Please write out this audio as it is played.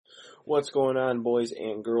What's going on, boys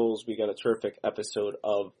and girls? We got a terrific episode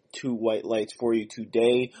of Two White Lights for you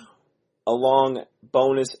today. A long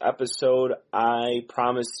bonus episode. I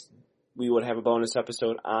promised we would have a bonus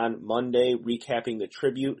episode on Monday recapping the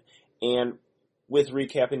tribute. And with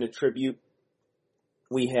recapping the tribute,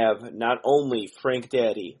 we have not only Frank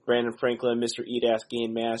Daddy, Brandon Franklin, Mr. Eat Ass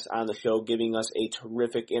Gain Mass on the show giving us a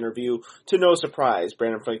terrific interview. To no surprise,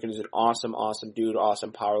 Brandon Franklin is an awesome dude,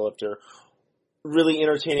 awesome powerlifter. Really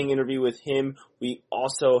entertaining interview with him. We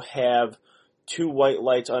also have Two White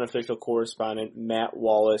Lights unofficial correspondent Matt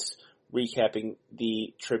Wallace recapping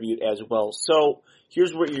the tribute as well. So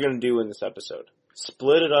here's what you're going to do in this episode.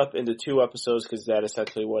 Split it up into two episodes because that's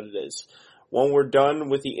essentially what it is. When we're done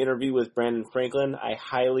with the interview with Brandon Franklin, I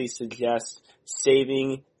highly suggest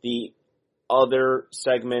saving the other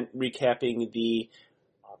segment, recapping the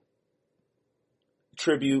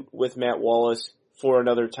tribute with Matt Wallace for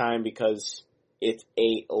another time because it's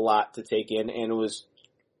a lot to take in, and it was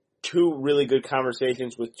two really good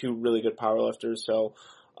conversations with two really good powerlifters. So,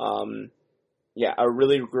 a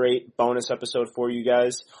really great bonus episode for you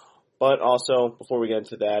guys. But also, before we get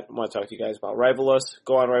into that, I want to talk to you guys about Rivalus.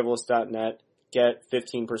 Go on rivalus.net. Get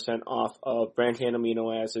 15% off of branched-chain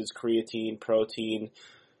amino acids, creatine, protein,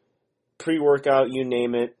 pre-workout, you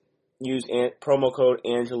name it. Use promo code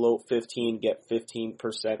Angelo15. Get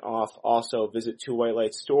 15% off. Also, visit Two White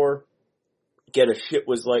Lights store. Get a Shit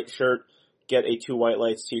Was Light shirt. Get a Two White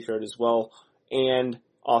Lights t-shirt as well. And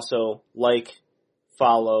also, like,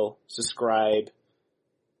 follow, subscribe,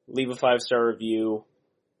 leave a 5-star review,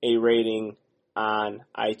 a rating on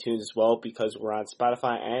iTunes as well because we're on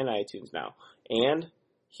Spotify and iTunes now. And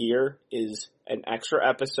here is an extra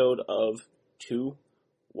episode of Two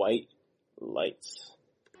White Lights.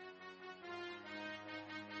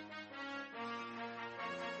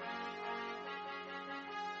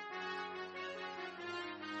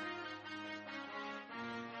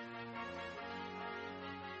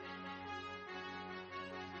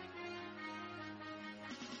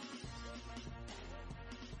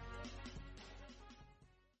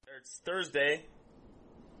 It's Thursday,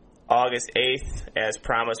 August 8th. As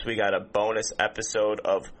promised, we got a bonus episode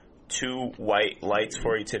of Two White Lights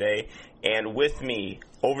for you today. And with me,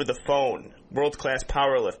 over the phone, world-class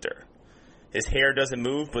powerlifter. His hair doesn't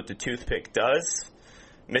move, but the toothpick does.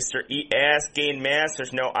 Mr. Eat Ass, Gain Mass.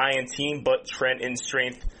 There's no I in team, but Trent in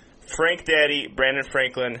strength. Frank Daddy, Brandon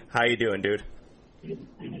Franklin. How you doing, dude? I'm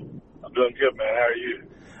doing good, man. How are you?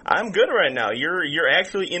 I'm good right now. You're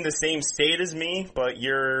actually in the same state as me, but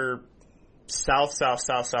you're south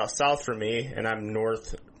for me, and I'm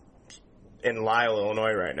north in Lisle,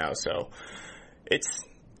 Illinois right now. So it's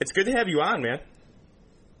good to have you on, man.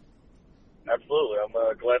 Absolutely. I'm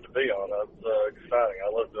glad to be on. It's exciting. I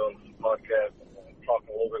love doing some podcasts and talking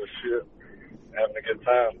a little bit of shit, having a good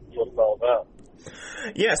time. That's what it's all about.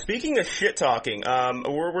 Yeah, speaking of shit talking,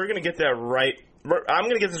 we're going to get that right. I'm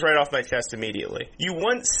going to get this right off my chest immediately. You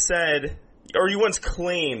once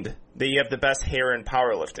claimed that you have the best hair in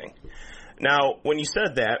powerlifting. Now, when you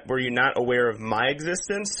said that, were you not aware of my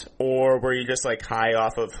existence, or were you just, like, high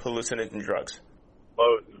off of hallucinogen drugs?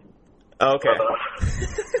 Both. Okay.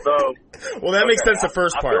 Well, that makes sense the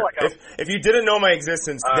first part. Like if you didn't know my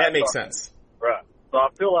existence, that makes sense. Right. So I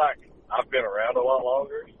feel like I've been around a lot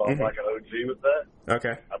longer, so I'm like an OG with that.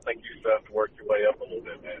 Okay. I think you still have to work your way up a little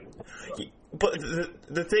bit, man. So, but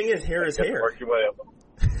the thing is, hair is hair. Work your way up.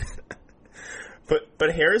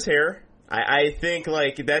 But hair is hair. I think,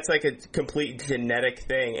 like, that's like a complete genetic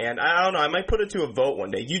thing, and I don't know, I might put it to a vote one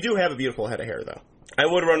day. You do have a beautiful head of hair, though. I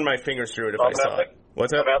would run my fingers through it if I saw it.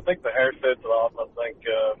 What's up? I think the hair sets it off. I think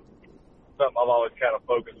something I've always kind of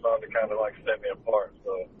focused on to kind of, like, set me apart,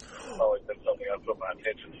 so it's always been something I've put my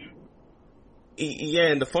attention to.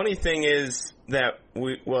 Yeah, and the funny thing is that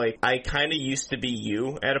I kind of used to be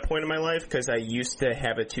you at a point in my life because I used to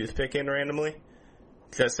have a toothpick in randomly.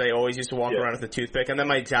 Because I always used to walk around with a toothpick, and then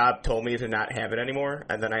my job told me to not have it anymore,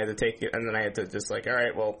 and then I had to take it, and then I had to just like, all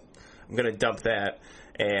right, well, I'm going to dump that.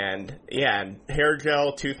 And, yeah, and hair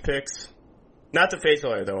gel, toothpicks. Not the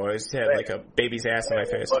facial hair, though. I always had, like, a baby's ass in my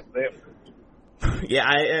face. Yeah,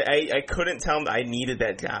 I couldn't tell them I needed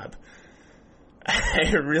that job.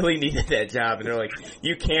 I really needed that job. And they're like,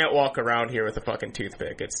 you can't walk around here with a fucking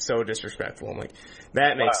toothpick. It's so disrespectful. I'm like,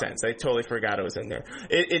 that makes sense. I totally forgot it was in there.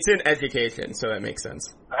 It's in education, so that makes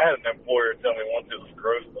sense. I had an employer tell me once it was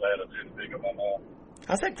gross, but I had a toothpick in my mouth.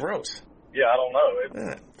 How's that gross? Yeah, I don't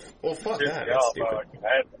know. Well, fuck that. That's stupid.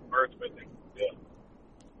 I had some birds with me.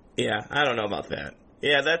 Yeah, I don't know about that.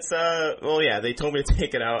 Yeah, that's, they told me to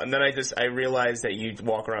take it out, and then I realized that you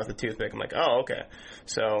walk around with a toothpick. I'm like, oh, okay.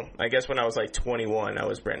 So, I guess when I was like 21, I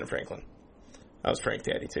was Brandon Franklin. I was Frank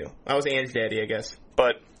Daddy, too. I was Ange Daddy, I guess.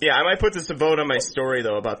 But, yeah, I might put this a vote on my story,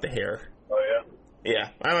 though, about the hair. Oh, yeah?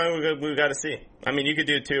 Yeah, we got to see. I mean, you could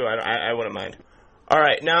do it, too. I wouldn't mind. All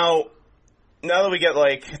right, now that we get,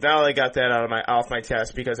 now that I got that off my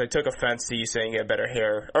chest, because I took offense to you saying you had better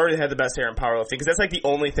hair, or had the best hair in powerlifting, because that's, the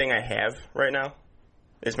only thing I have right now,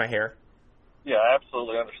 is my hair. Yeah, I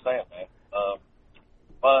absolutely understand, man.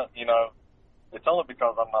 But, it's only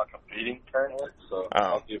because I'm not competing currently, so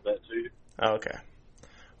I'll give that to you. Oh, okay.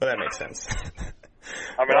 Well, that makes sense.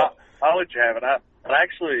 I mean, I'll let you have it. I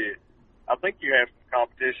think you have some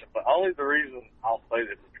competition, but only the reason I'll say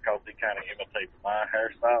this is because he kind of imitates my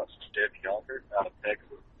hairstyle. It's Jeff Younger out of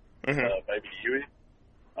Texas, Baby Huey.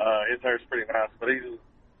 His hair's pretty nice, but he's,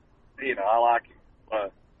 I like him,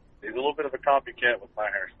 but he's a little bit of a copycat with my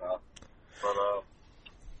hairstyle. But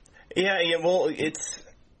yeah. Well, it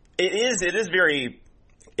is very,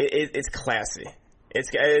 it's classy. It's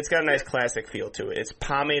got a nice classic feel to it. It's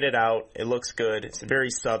pomaded out. It looks good. It's very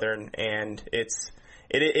southern, and it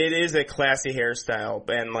is a classy hairstyle.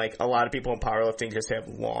 And a lot of people in powerlifting just have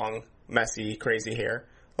long, messy, crazy hair.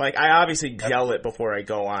 I obviously gel it before I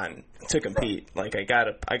go on to compete. I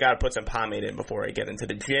gotta put some pomade in before I get into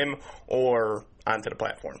the gym or onto the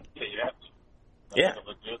platform. Yeah, you have to. Yeah.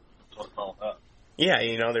 Look good. That's what it's all about. Yeah,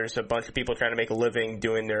 there's a bunch of people trying to make a living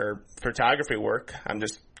doing their photography work. I'm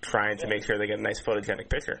just trying to make sure they get a nice photogenic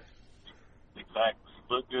picture. Exactly.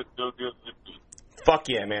 Look good, feel good, live good. Fuck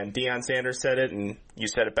yeah, man. Deion Sanders said it, and you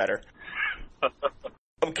said it better.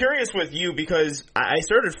 I'm curious with you because I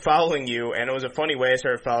started following you, and it was a funny way I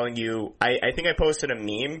started following you. I think I posted a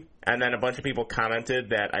meme, and then a bunch of people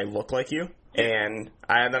commented that I look like you. And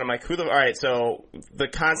then I'm like, all right, so the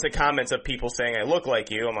constant comments of people saying I look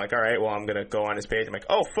like you, I'm like, all right, well, I'm going to go on his page. I'm like,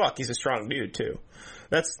 oh, fuck, he's a strong dude, too.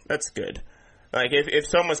 That's good. If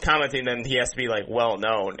someone's commenting, then he has to be, well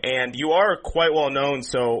known. And you are quite well known,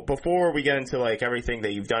 so before we get into, everything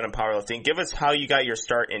that you've done in powerlifting, give us how you got your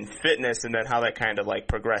start in fitness and then how that kind of,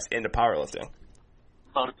 progressed into powerlifting.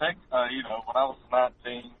 So to take, when I was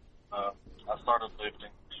 19, I started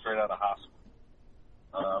lifting straight out of high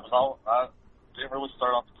school. I didn't really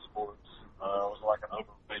start off in sports. I was an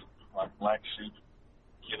overweight, black sheep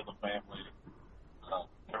kid of the family.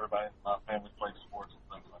 Everybody in my family played sports and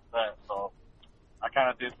things like that. So I kind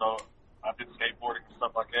of did skateboarding and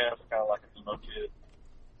stuff like that. I was kind of like a emo kid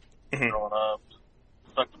growing up.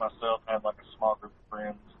 Stuck to myself, had a small group of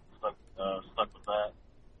friends, stuck with that.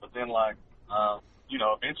 But then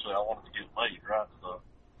eventually I wanted to get laid, right? So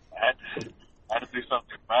I had to do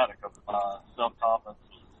something about it because my self-confidence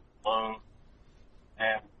was low.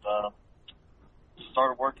 And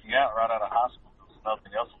started working out right out of high school because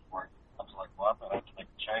nothing else was working. I was like, well, I have to make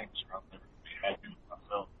a change or I'm never going to be happy with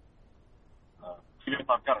myself. Even if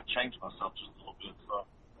I've got to change myself just a little bit. So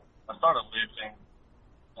I started lifting.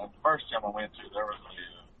 And the first gym I went to, there was a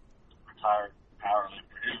retired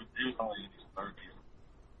powerlifter. He was only in his 30s.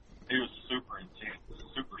 He was super intense,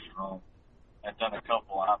 super strong. I'd done a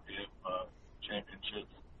couple IPF championships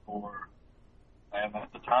before. And at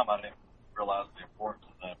the time, I didn't realize the importance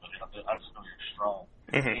of that, but I just know you're strong.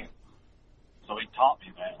 So he taught me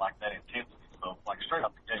that intensity. So, straight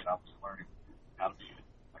out the gate, I was learning how to be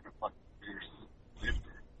a fierce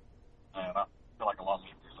lifter. And I feel like a lot of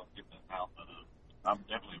lifters don't get that now, but I'm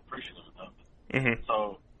definitely appreciative of it.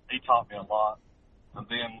 So he taught me a lot. And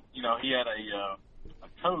then, he had a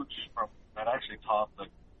coach that actually taught the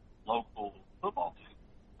local football team.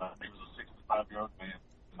 He was a 65-year-old man.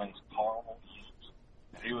 His name was Carl Hughes.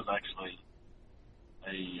 And he was actually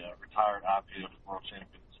a retired IPF world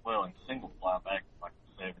champion as well in single fly back in the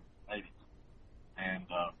 70s and 80s. And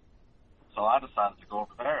so I decided to go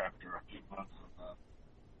over there after a few months.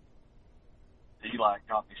 And he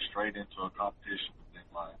got me straight into a competition within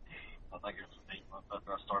I think it was 8 months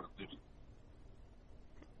after I started lifting.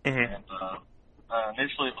 And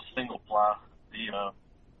initially it was single fly.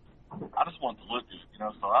 I just wanted to look good,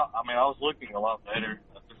 So I was looking a lot better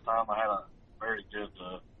at this time. I had a very good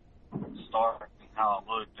start in how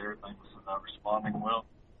I looked. Everything was responding well,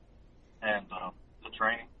 and the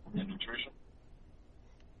training and nutrition.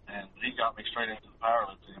 And he got me straight into the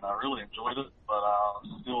powerlifting, and I really enjoyed it. But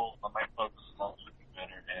still, my main focus is on looking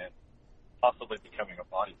better and possibly becoming a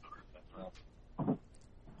bodybuilder.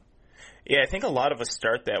 Yeah, I think a lot of us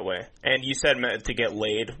start that way. And you said to get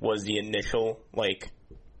laid was the initial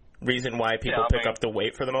reason why people pick up the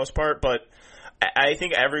weight for the most part, but I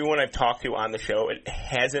think everyone I've talked to on the show, it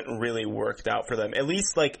hasn't really worked out for them, at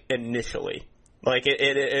least initially.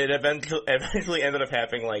 It eventually ended up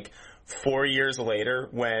happening 4 years later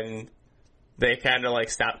when they kind of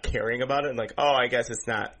stopped caring about it and oh, I guess it's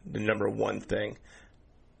not the number one thing.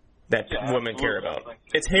 that women care about.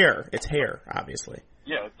 It's hair. It's hair, obviously.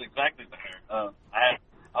 Yeah, it's exactly the hair.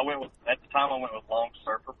 I went with, at the time I went with long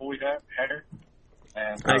surfer boy hair.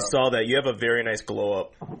 And I saw that. You have a very nice glow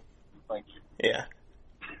up. Thank you. Yeah.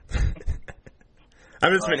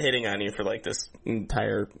 I've just been hitting on you for like this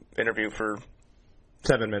entire interview for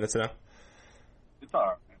 7 minutes now. It's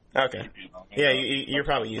all right. Okay. Yeah, you're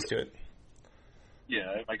probably used to it.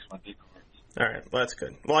 Yeah, it makes my dick hurt. All right. Well, that's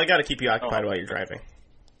good. Well, I got to keep you occupied while you're driving.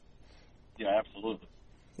 Yeah, absolutely.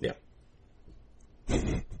 Yeah.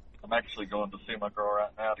 I'm actually going to see my girl right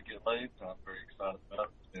now to get laid, so I'm very excited about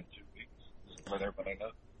it. It's been 2 weeks. Just to let everybody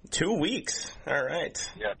know. 2 weeks. All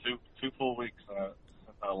right. Yeah, two full weeks since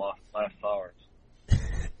I last saw her.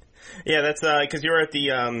 Yeah, that's because you're at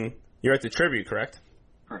the tribute, correct?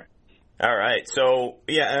 Correct. All right. So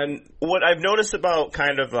yeah, and what I've noticed about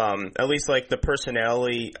kind of at least like the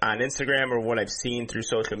personality on Instagram or what I've seen through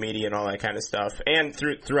social media and all that kind of stuff, and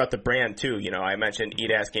throughout the brand too. You know, I mentioned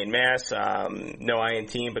Eat Ass Gain Mass, no I in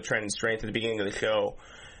team, but Trend and Strength at the beginning of the show.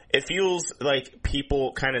 It feels like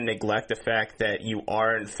people kind of neglect the fact that you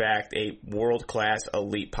are in fact a world-class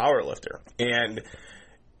elite powerlifter, and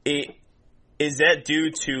is that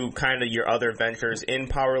due to kind of your other ventures in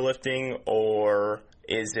powerlifting, or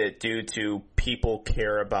is it due to people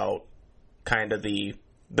care about kind of the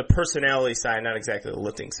personality side, not exactly the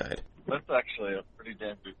lifting side? That's actually a pretty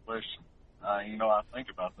damn good question. I think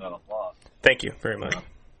about that a lot. Thank you very much.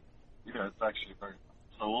 Yeah, it's actually very.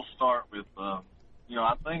 So we'll start with, I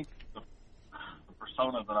think the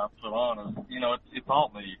persona that I put on is, it's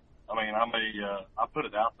all me. I mean, I put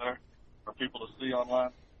it out there for people to see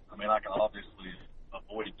online. I mean, I can obviously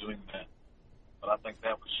avoid doing that, but I think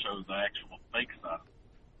that would show the actual fake side.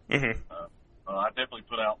 Mm-hmm. I definitely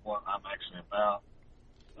put out what I'm actually about.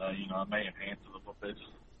 I may enhance it a little bit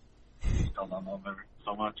just because I'm on there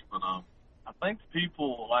so much, but I think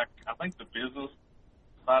people I think the business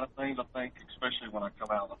side of things, especially when I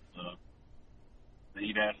come out with the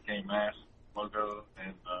Eat Ass Gain Mass logo,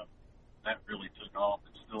 and that really took off.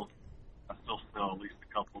 I still sell at least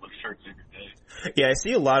a couple of shirts every day. Yeah, I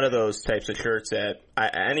see a lot of those types of shirts at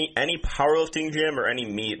any powerlifting gym or any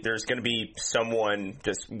meet. There's going to be someone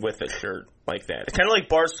just with a shirt like that. It's kind of like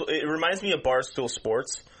Barstool. It reminds me of Barstool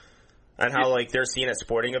Sports and how like they're seen at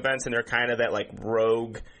sporting events and they're kind of that like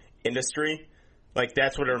rogue industry. Like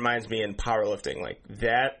that's what it reminds me in powerlifting. Like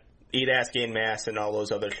that Eat Ass Gain Mass and all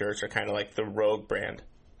those other shirts are kind of like the rogue brand,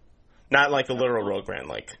 not like the literal rogue brand,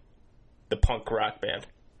 like the punk rock band.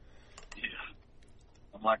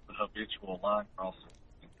 Like the habitual line crosser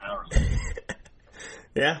in powerlifting.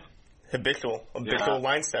 Yeah, habitual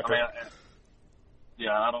line stepper.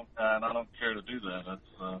 I don't care to do that.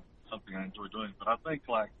 That's something I enjoy doing. But I think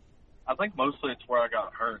mostly it's where I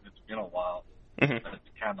got hurt. It's been a while. Mm-hmm. And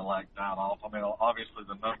it's kind of like died off. I mean, obviously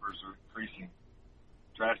the numbers are increasing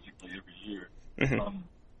drastically every year. Mm-hmm.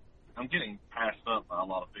 I'm getting passed up by a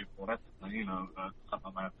lot of people. That's something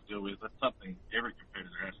I have to deal with. That's something every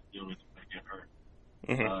competitor has to deal with when they get hurt.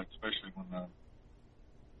 Mm-hmm. Especially when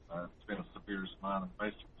it's been as severe as mine. And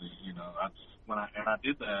basically, I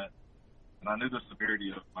did that, and I knew the severity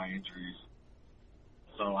of my injuries,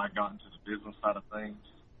 so I got into the business side of things,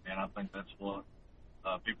 and I think that's what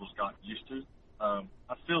people's gotten used to. I've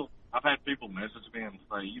had people message me and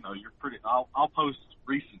say, you're pretty. I'll post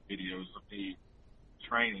recent videos of me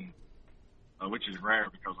training, which is rare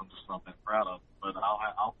because I'm just not that proud of it. But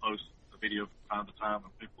I'll post the video from time to time,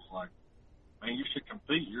 and people's like, man, you should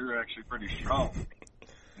compete. You're actually pretty strong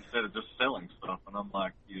instead of just selling stuff. And I'm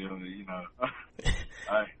like, I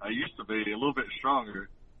used to be a little bit stronger.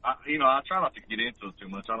 I try not to get into it too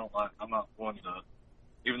much. I'm not one to,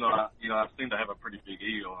 even though I seem to have a pretty big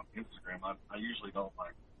ego on Instagram. I usually don't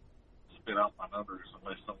like spit out my numbers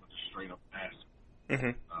unless someone just straight up asks.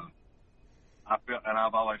 Mm-hmm.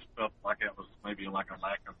 I've always felt like it was maybe like a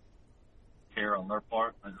lack of care on their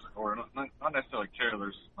part, or not necessarily care.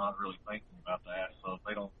 They're just not really thinking about the ass. So if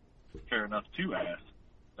they don't care enough to ask,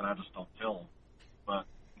 then I just don't tell them. But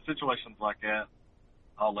in situations like that,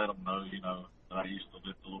 I'll let them know, that I used to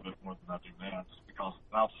lift a little bit more than I do now, just because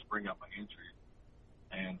I'll just bring up my injury,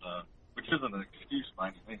 and which isn't an excuse by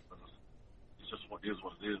any means, but it's just what it is.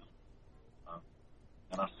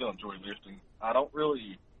 And I still enjoy lifting. I don't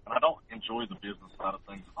enjoy the business side of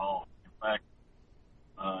things at all. In fact,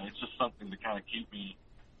 it's just something to kind of keep me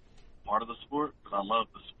part of the sport because I love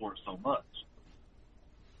the sport so much.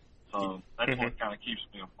 So that's what kind of keeps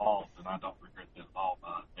me involved, and I don't regret that at all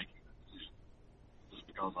by making that decision just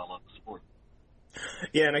because I love the sport.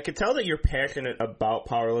 Yeah, and I could tell that you're passionate about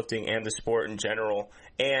powerlifting and the sport in general.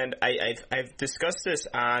 And I've discussed this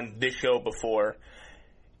on this show before.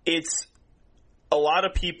 It's a lot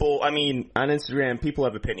of people, I mean, on Instagram, people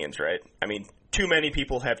have opinions, right? I mean, too many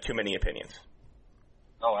people have too many opinions.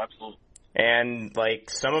 Oh, absolutely. And, like,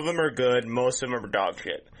 some of them are good, most of them are dog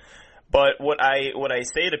shit. But what I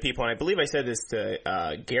say to people, and I believe I said this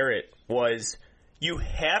to Garrett, was you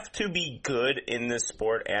have to be good in this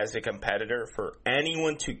sport as a competitor for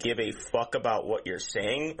anyone to give a fuck about what you're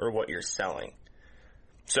saying or what you're selling.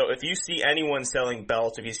 So if you see anyone selling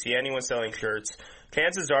belts, if you see anyone selling shirts,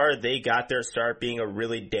 chances are they got their start being a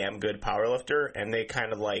really damn good powerlifter, and they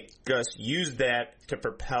kind of like just use that to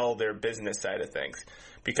propel their business side of things.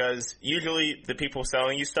 Because usually the people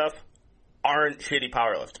selling you stuff aren't shitty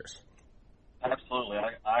powerlifters. Absolutely.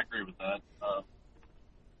 I agree with that.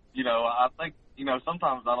 I think,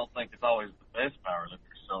 sometimes I don't think it's always the best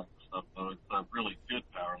powerlifter selling stuff, though. It's a really good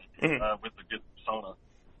powerlifter with a good persona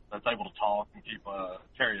that's able to talk and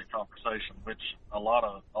carry a conversation, which a lot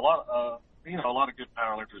of good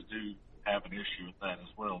powerlifters do have an issue with that as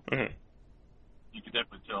well. Mm-hmm. You can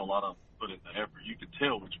definitely tell a lot of them put in the effort. You can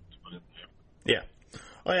tell which ones put in the effort. Yeah.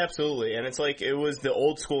 Oh, absolutely. And it's like, it was the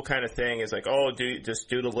old school kind of thing. It's like, just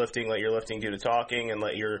do the lifting, let your lifting do the talking, and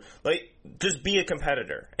just be a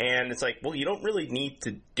competitor. And it's like, well, you don't really need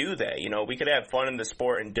to do that. We could have fun in the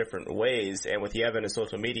sport in different ways. And with the advent of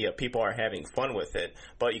social media, people are having fun with it.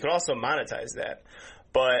 But you can also monetize that.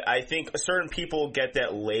 But I think certain people get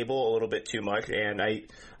that label a little bit too much. And I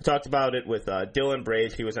talked about it with Dylan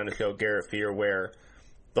Brage. He was on the show, Garrett Fear, where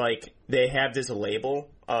like they have this label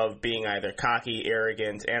of being either cocky,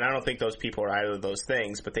 arrogant, and I don't think those people are either of those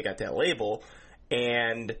things, but they got that label,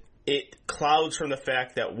 and it clouds from the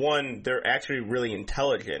fact that, one, they're actually really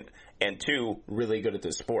intelligent, and two, really good at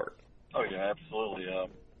the sport. Oh, yeah, absolutely. A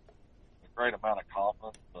great amount of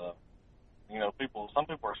confidence. Some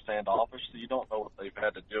people are standoffish, so you don't know what they've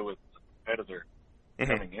had to deal with as a competitor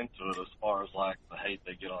coming into it, as far as like the hate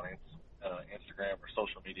they get on Instagram or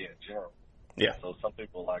social media in general. Yeah. So some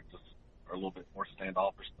people just are a little bit more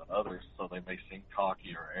standoffish than others, so they may seem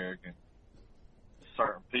cocky or arrogant to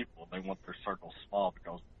certain people. They want their circle small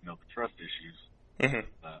because, the trust issues.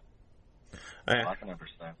 I can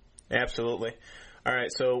understand. Absolutely. All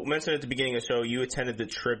right, so mentioned at the beginning of the show, you attended the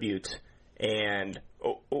tribute, and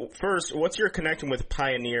first, what's your connection with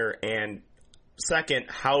Pioneer, and second,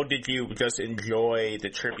 how did you just enjoy the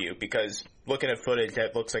tribute? Because looking at footage,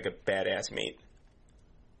 that looks like a badass meet.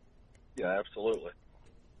 Yeah, absolutely.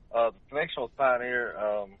 The connection with Pioneer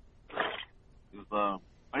is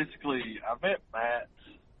basically I met Matt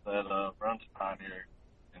that runs Pioneer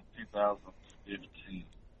in 2015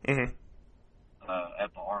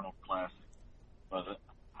 at the Arnold Classic. But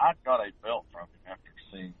I got a belt from him after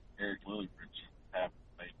seeing Eric Lillibridge have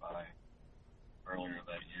it made by him earlier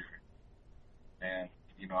that year. And,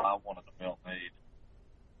 I wanted a belt made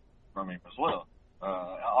from him as well.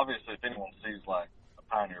 Obviously, if anyone sees like a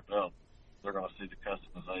Pioneer belt, they're going to see the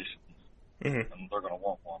customizations, and they're going to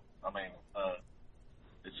want one. I mean,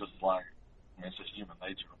 it's just it's just human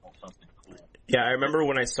nature to want something cool. Yeah, I remember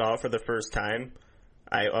when I saw it for the first time,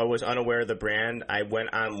 I was unaware of the brand. I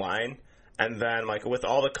went online, and then, with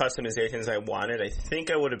all the customizations I wanted, I think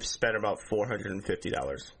I would have spent about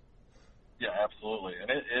 $450. Yeah, absolutely. And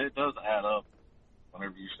it does add up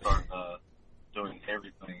whenever you start doing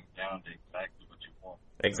everything down to exactly what you want.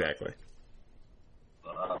 Exactly.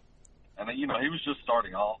 And, he was just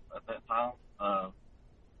starting off at that time.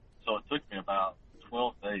 So it took me about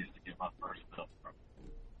 12 days to get my first belt from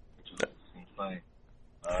him, which is insane.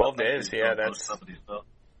 12 days? Yeah, that's... Stuff.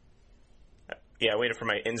 Yeah, I waited for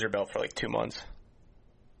my Inzer belt for 2 months.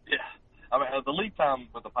 Yeah. I mean, the lead time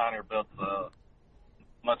with the Pioneer belt's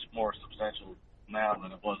much more substantial now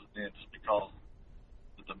than it was then, just because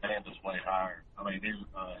the demand is way higher. I mean, he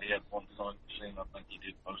had one sewing machine. I think he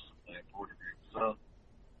did most of the embroidery himself.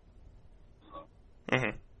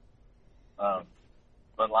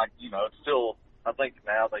 But it's still, I think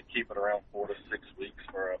now they keep it around 4 to 6 weeks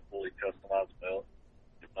for a fully customized belt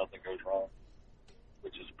if nothing goes wrong,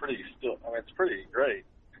 which is it's pretty great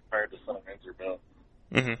compared to some Inzer belts.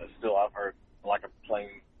 But still, I've heard a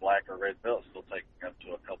plain black or red belt still taking up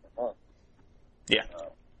to a couple months. Yeah.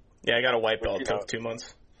 Yeah, I got a white belt. It took 2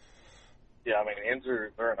 months. Yeah, I mean,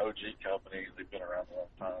 Inzer, they're an OG company. They've been around a long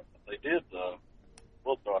time. But they did,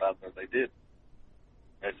 we'll throw it out there, they did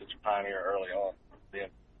message Pioneer early on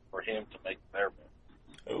for him to make their belt.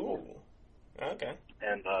 Ooh. Okay.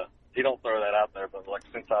 And he don't throw that out there, but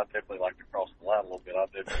since I definitely like to cross the line a little bit, I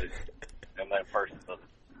definitely am that person to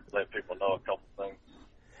let people know a couple things.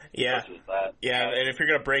 Yeah. Such as that. Yeah, and if you're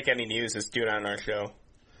gonna break any news, just do it on our show.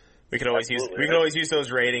 We could always use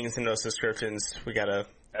those ratings and those subscriptions. We gotta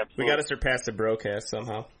surpass the broadcast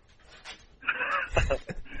somehow.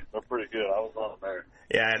 They're pretty good. I was on there.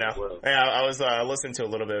 Yeah, I know. Well, Yeah, I was listening to a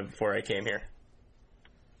little bit before I came here.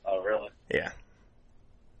 oh, really? Yeah.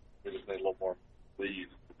 We just need a little more weed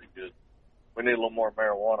to be good. We need a little more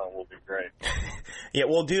marijuana and we'll be great. Yeah,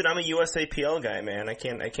 well, dude, I'm a USAPL guy, man. I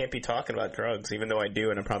can't be talking about drugs, even though I do,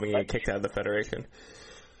 and I'm probably gonna get kicked out of the federation.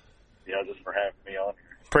 Yeah, just for having me on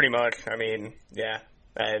here. Pretty much. I mean, yeah.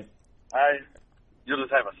 You'll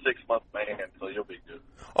just have a 6-month ban, so you'll be good.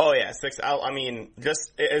 Oh yeah, 6. I mean,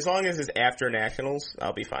 just as long as it's after nationals,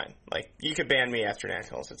 I'll be fine. Like, you could ban me after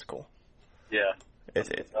nationals. It's cool. Yeah. I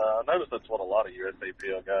I noticed that's what a lot of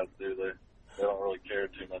USAPL guys do. They don't really care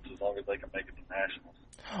too much as long as they can make it to nationals.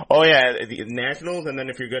 Oh yeah, the nationals, and then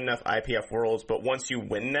if you're good enough, IPF Worlds. But once you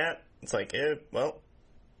win that, it's like, well,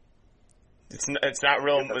 it's not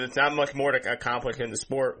real. It's not much more to accomplish in the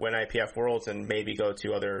sport when IPF Worlds and maybe go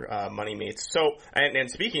to other money meets. So, and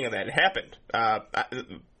speaking of that, it happened.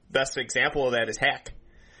 Best example of that is Hack.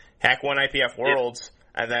 Hack won IPF Worlds,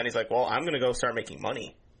 and then he's like, well, I'm going to go start making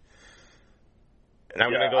money. And I'm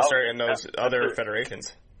going to go start in those other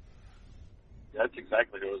federations. Yeah, that's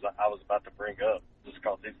exactly who I was about to bring up, just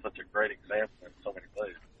because he's such a great example in so many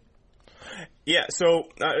ways. Yeah,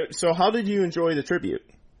 so how did you enjoy the tribute?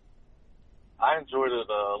 I enjoyed it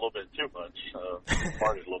a little bit too much.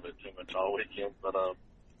 Partied a little bit too much all weekend, but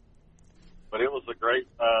it was a great.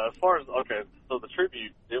 As far as so the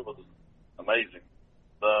tribute, it was amazing.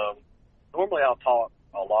 Normally I'll talk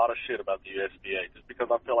a lot of shit about the USBA just because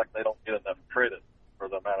I feel like they don't get enough credit for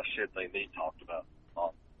the amount of shit they need talked about.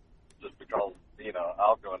 Just because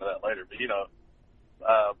I'll go into that later,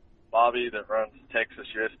 but Bobby that runs Texas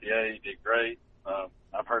USBA did great.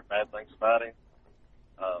 I've heard bad things about him,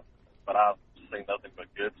 but I've seen nothing but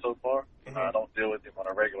good so far. Mm-hmm. I don't deal with him on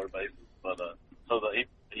a regular basis, but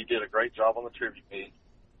he did a great job on the tribute meet.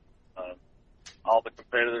 All the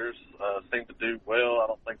competitors seemed to do well. I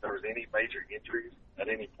don't think there was any major injuries at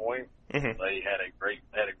any point. Mm-hmm. They had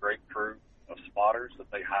a great crew of spotters that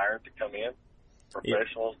they hired to come in,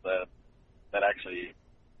 professionals that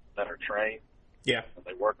are trained. Yeah, and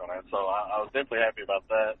they work on it. So I was definitely happy about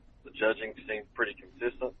that. The judging seemed pretty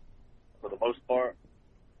consistent for the most part,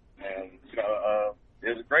 and it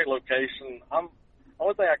was a great location.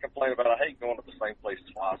 Only thing I complain about, I hate going to the same place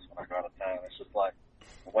twice when I go out of town. It's just like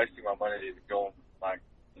I'm wasting my money to go. Like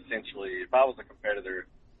essentially, if I was a competitor,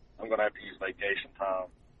 I'm going to have to use vacation time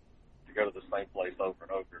to go to the same place over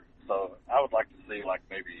and over. So I would like to see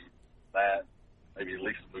maybe at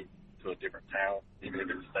least move to a different town, even if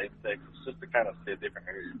it's state of Texas, just to kind of see a different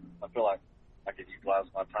area. I feel like I could utilize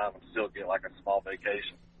my time and still get like a small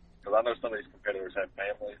vacation. Because I know some of these competitors have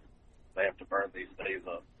families. They have to burn these days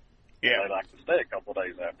up. Yeah. They like to stay a couple of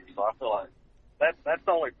days after. So I feel like that's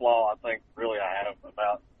the only flaw I think really I have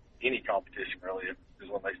about any competition really is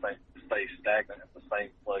when they stay stagnant at the same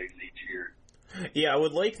place each year. Yeah, I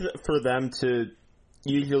would like for them to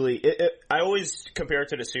usually I always compare it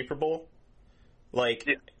to the Super Bowl.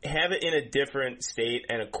 Have it in a different state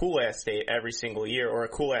and a cool-ass state every single year, or a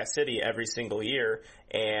cool-ass city every single year,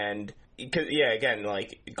 and, again,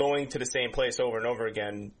 going to the same place over and over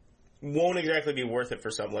again won't exactly be worth it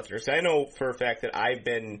for some lifters. I know for a fact that I've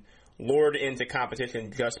been lured into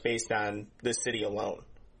competition just based on this city alone,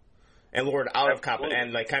 and lured out of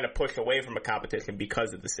competition, and, kind of pushed away from a competition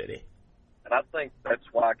because of the city. And I think that's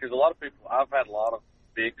why, because a lot of people, I've had a lot of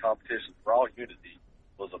big competitions. Raw Unity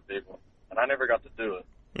was a big one. And I never got to do it.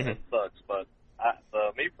 Mm-hmm. It sucks. But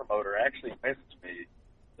the meet promoter actually messaged me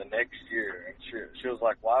the next year, and she was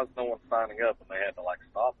like, "Why is no one signing up?" And they had to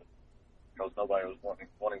stop it because nobody was wanting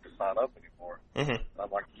to sign up anymore. Mm-hmm. And I'm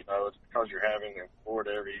like, it's because you're having a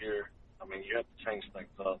Florida every year. I mean, you have to change things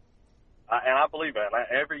up. And I believe that. And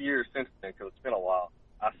every year since then, because it's been a while,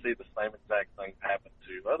 I see the same exact thing happen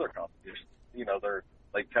to other competitions.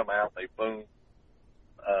 They come out, they boom.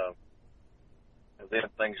 And then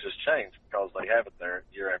things just change because they have it there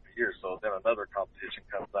year after year. So then another competition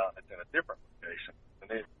comes out and it's in a different location,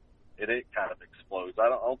 and it kind of explodes. I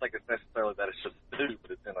don't think it's necessarily that it's just new,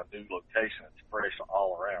 but it's in a new location. It's fresh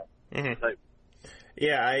all around. Mm-hmm.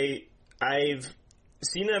 Yeah, I've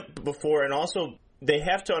seen it before, and also they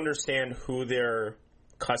have to understand who their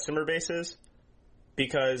customer base is,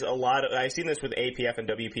 because I've seen this with APF and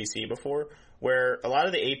WPC before, where a lot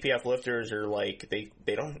of the APF lifters are they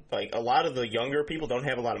don't a lot of the younger people don't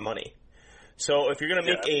have a lot of money. So if you're gonna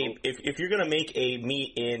make if you're gonna make a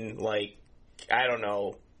meet in I don't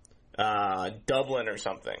know, Dublin or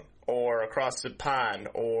something, or across the pond,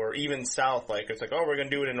 or even south, it's we're gonna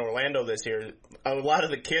do it in Orlando this year. A lot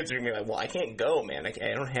of the kids are gonna be like, well, I can't go, man.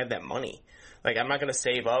 I don't have that money. I'm not gonna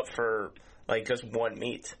save up for just one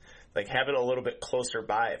meet. Have it a little bit closer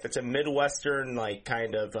by. If it's a Midwestern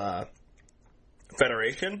kind of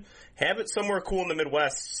federation. Have it somewhere cool in the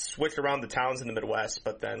Midwest. Switch around the towns in the Midwest,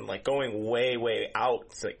 but then like going way, way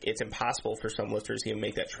out, it's impossible for some lifters to even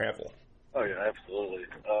make that travel. Oh yeah, absolutely.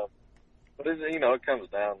 But it comes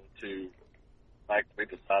down to the fact that we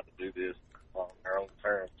decide to do this on our own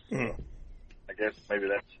terms. Mm-hmm. I guess maybe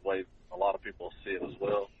that's the way a lot of people see it as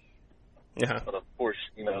well. Yeah. But of course,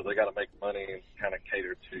 they got to make money and kind of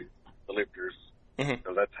cater to the lifters,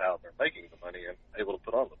 because that's how they're making the money and able to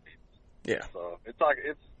put on the meets. Yeah. So it's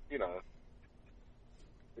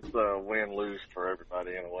a win-lose for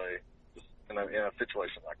everybody in a way, just in a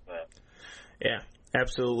situation like that. Yeah,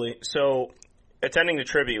 absolutely. So, attending the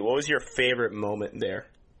tribute, what was your favorite moment there?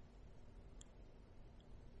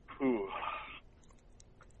 Ooh.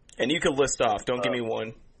 And you could list off. Don't give me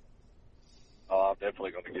one. Oh, I'm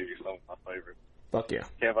definitely going to give you some of my favorites. Fuck yeah.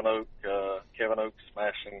 Kevin Oak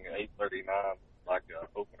smashing 8:39 like an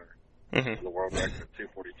opener for the world record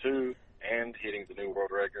 2:42, and hitting the new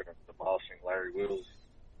world record of demolishing Larry Whittles,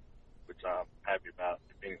 which I'm happy about.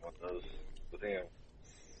 If anyone does with him,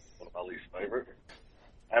 one of my least favorite.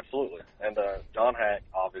 Absolutely. And John Hack,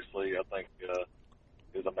 obviously, I think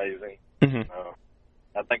is amazing.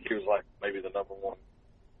 I think he was like maybe the number one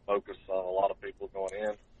focus on a lot of people going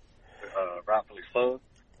in, rightfully so.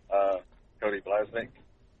 Cody Blasnick,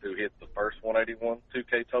 who hit the first 181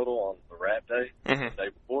 2K total on the Rat Day, the day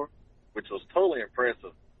before, which was totally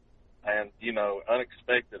impressive and,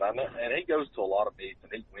 unexpected. I know, and he goes to a lot of meets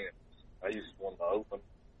and he wins. He's won the Open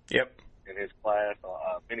in his class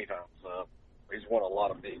many times. He's won a lot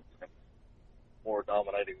of meets and more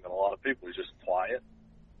dominating than a lot of people. He's just quiet.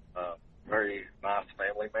 Very nice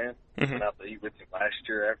family man. Went out to eat with him last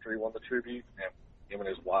year after he won the tribute, and him and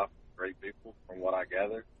his wife are great people from what I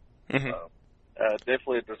gathered.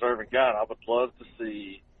 Definitely a deserving guy, and I would love to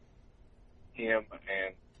see him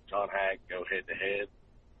and John Hack go head-to-head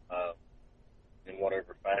in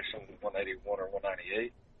whatever fashion, 181 or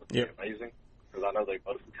 198 would be amazing, because I know they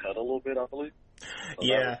both cut a little bit, I believe. So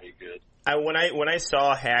that would be good. When I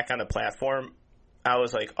saw Hack on the platform, I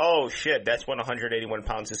was like, oh shit, that's what 181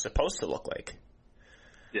 pounds is supposed to look like.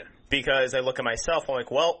 Yeah. Because I look at myself, I'm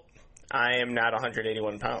like, well, I am not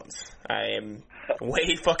 181 pounds. I am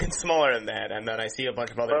way fucking smaller than that. And then I see a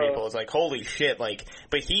bunch of other people. It's like, holy shit,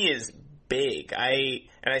 but he is big. I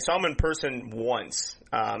saw him in person once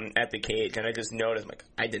at the cage, and I just noticed,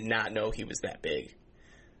 I did not know he was that big.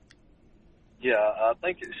 Yeah, I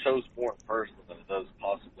think it shows more in person than it does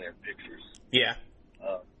possibly in pictures. Yeah.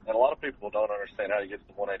 And a lot of people don't understand how he gets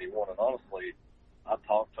to 181. And honestly, I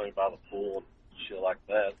talked to him by the pool and shit like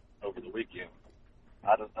that over the weekend.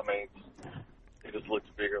 He just looks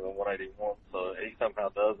bigger than 181. So he somehow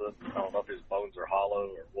does it. I don't know if his bones are hollow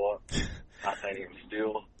or what. Titanium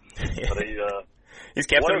steel. But he's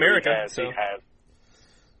Captain America. He has,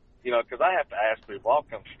 because I have to ask people. I'll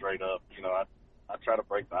come straight up. I try to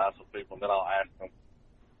break the ice with people, and then I'll ask them,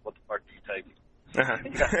 what the fuck do you take?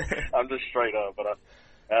 I'm just straight up, but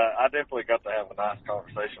I definitely got to have a nice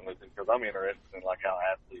conversation with him, because I'm interested in how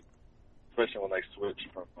athletes, especially when they switch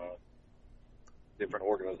from different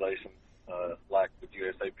organizations like the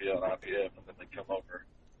USAPL and IPF, and then they come over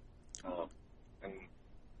and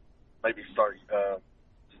maybe start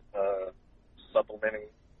supplementing.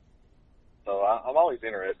 So I'm always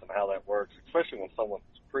interested in how that works, especially when someone's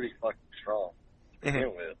pretty fucking strong to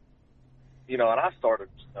begin with. And I started,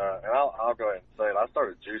 and I'll go ahead and say it, I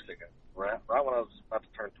started juicing it right when I was about to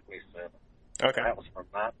turn 27. Okay. And that was from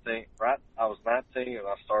 19, I was 19 and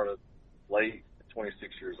I started late at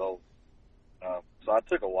 26 years old. So I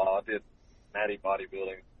took a while. I did natty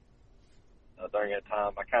bodybuilding during that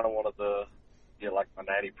time. I kind of wanted to get my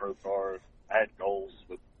natty pro card. I had goals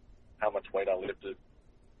with how much weight I lifted.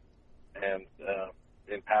 And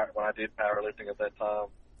when I did powerlifting at that time,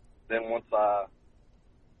 then once I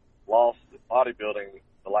lost bodybuilding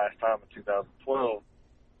the last time in 2012,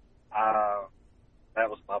 that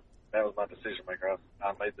was my decision maker.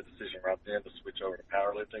 I made the decision right then to switch over to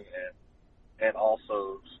powerlifting and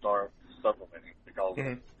also start supplementing, because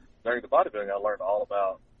during the bodybuilding I learned all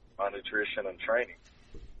about my nutrition and training.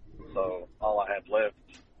 So all I had left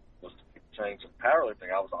was to change. In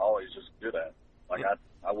powerlifting, I was always just good at.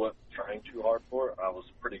 I wouldn't train too hard for it. I was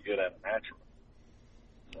pretty good at it naturally.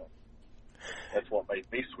 So that's what made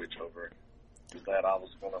me switch over. Is that I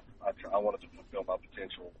wanted to fulfill my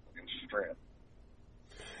potential in strength.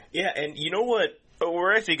 Yeah, and you know what?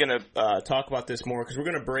 We're actually going to talk about this more, because we're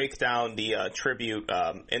going to break down the tribute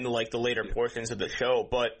in the later portions of the show.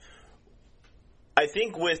 But I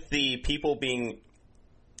think with the people being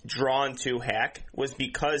drawn to Hack was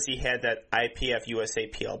because he had that IPF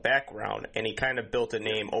USAPL background, and he kind of built a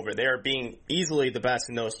name over there, being easily the best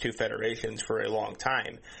in those two federations for a long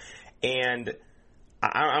time. And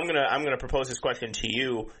I'm gonna propose this question to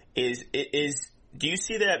you: is do you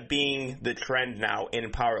see that being the trend now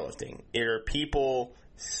in powerlifting? Are people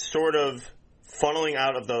sort of funneling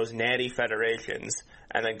out of those natty federations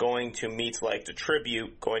and then going to meets like the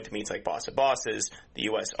Tribute, going to meets like Boss of Bosses, the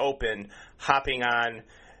U.S. Open, hopping on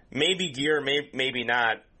maybe gear, maybe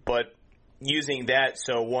not, but using that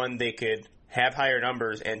so, one, they could have higher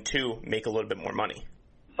numbers, and two, make a little bit more money?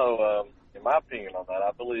 So, in my opinion on that,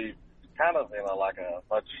 I believe kind of in like a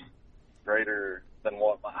much greater than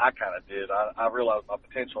what I kind of did. I realized my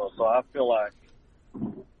potential, so I feel like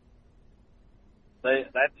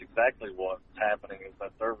that's exactly what's happening, is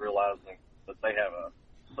that they're realizing that they have a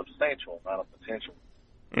substantial amount of potential.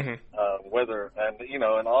 Mm-hmm.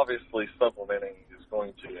 And obviously supplementing is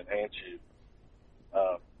going to enhance you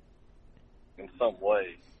in some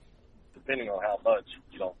way, depending on how much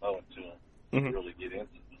you don't know until you really get into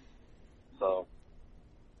it. So,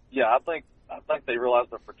 yeah, I think they realize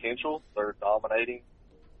their potential. They're dominating.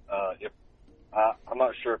 I'm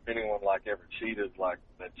not sure if anyone ever cheated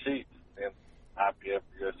that cheats in IPF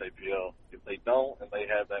or USAPL. If they don't and they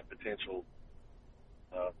have that potential,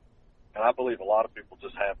 and I believe a lot of people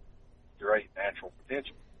just have great natural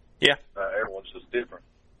potential. Yeah. Everyone's just different.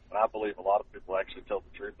 And I believe a lot of people actually tell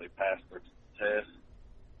the truth. They pass their test,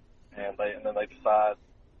 and then they decide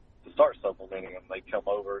to start supplementing, and they come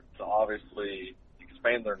over to obviously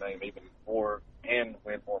expand their name even more and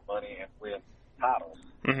win more money and win titles.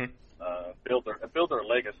 Mm-hmm. Build their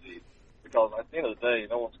legacy, because at the end of the day,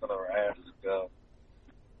 no one's going to ask.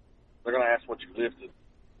 They're going to ask what you lifted.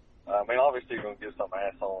 Obviously you're going to get some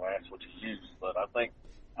asshole and ask what you used, but I think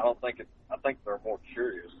they're more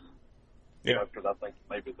curious. Yeah. Because I think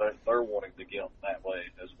maybe they're wanting to get that way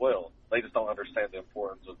as well. They just don't understand the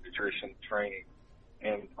importance of nutrition, training,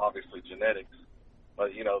 and obviously genetics.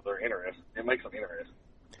 But they're interested. It makes them interested.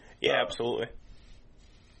 Yeah, absolutely.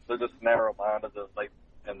 They're just narrow-minded,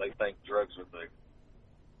 and they think drugs are the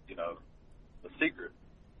secret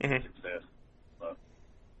to success. But.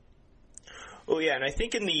 Well, yeah, and I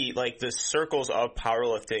think in the circles of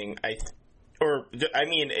powerlifting, I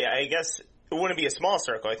guess it wouldn't be a small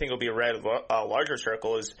circle. I think it would be a larger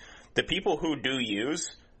circle. Is the people who do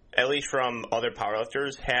use, at least from other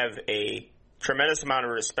powerlifters, have a tremendous amount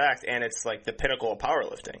of respect, and it's like the pinnacle of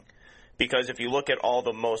powerlifting. Because if you look at all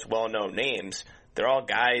the most well-known names, they're all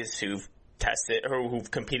guys who've tested or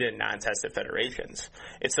who've competed in non-tested federations.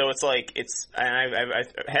 And so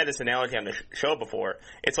I've had this analogy on the show before.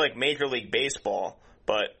 It's like Major League Baseball,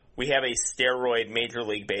 but we have a steroid Major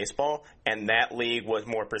League Baseball, and that league was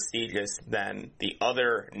more prestigious than the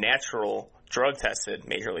other natural drug-tested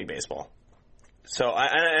Major League Baseball. So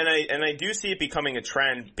I do see it becoming a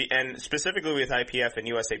trend, and specifically with IPF and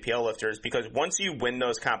USAPL lifters, because once you win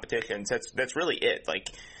those competitions, that's really it. Like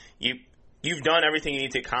you've done everything you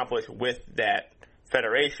need to accomplish with that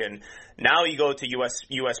federation. Now you go to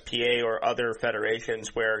USPA or other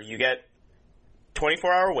federations where you get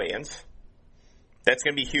 24-hour weigh-ins. That's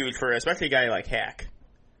going to be huge for especially a guy like Hack.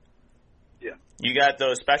 Yeah. You got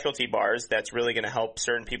those specialty bars that's really going to help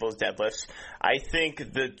certain people's deadlifts. I think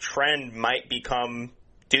the trend might become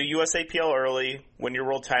do USAPL early, win your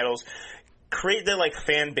world titles, create that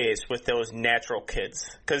fan base with those natural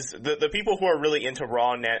kids. Because the people who are really into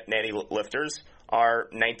raw natty lifters are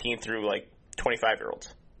 19 through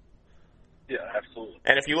 25-year-olds. Yeah, absolutely.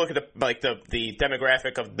 And if you look at the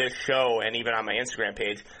demographic of this show and even on my Instagram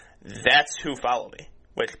page, that's who follow me.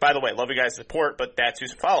 Which, by the way, love you guys' support, but that's who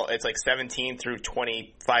follow. It's 17 through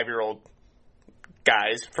 25-year-old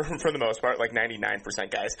guys, for the most part,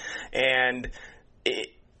 99% guys. And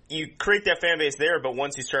you create that fan base there, but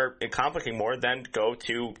once you start accomplishing more, then go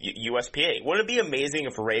to USPA. Wouldn't it be amazing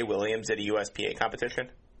if Ray Williams did a USPA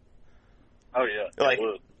competition? Oh, yeah.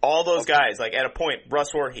 All those guys, at a point,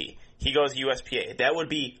 Russ Orhe, he goes USPA. That would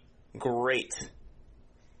be great.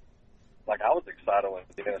 I was excited when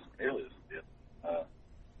Dennis Cornelius did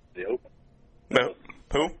the Open. No.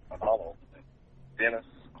 Who? Dennis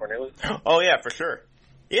Cornelius. Oh, yeah, for sure.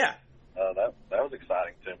 Yeah. That was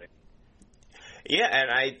exciting to me. Yeah, and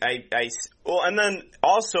and then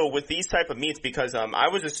also with these type of meets, because I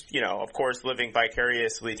was just, of course, living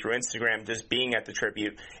vicariously through Instagram, just being at the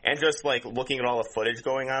Tribute, and just looking at all the footage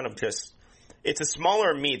going on of just, it's a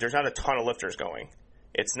smaller meet. There's not a ton of lifters going.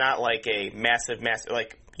 It's not a massive,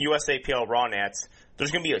 USAPL Raw Nats.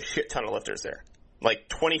 There's going to be a shit ton of lifters there.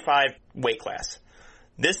 25 weight class.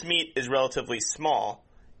 This meet is relatively small,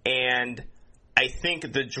 and I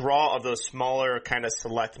think the draw of those smaller kind of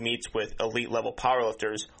select meets with elite level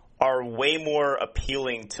powerlifters are way more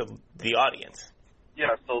appealing to the audience.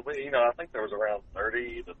 Yeah, so I think there was around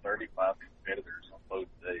 30 to 35 competitors on both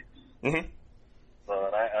days. Mm-hmm.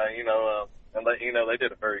 So and they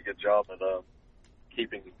did a very good job at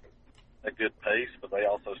keeping a good pace, but they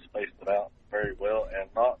also spaced it out very well and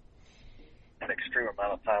not an extreme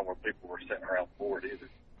amount of time where people were sitting around bored either.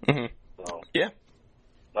 Mm-hmm. So yeah.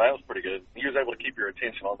 So that was pretty good. You was able to keep your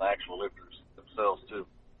attention on the actual lifters themselves too.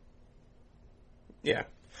 Yeah.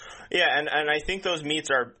 Yeah, and I think those meets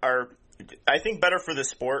are I think better for the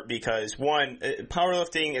sport because one,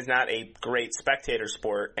 powerlifting is not a great spectator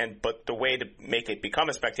sport, but the way to make it become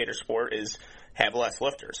a spectator sport is have less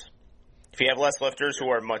lifters. If you have less lifters who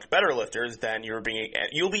are much better lifters, then you'll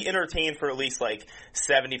be entertained for at least like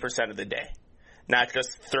 70% of the day, not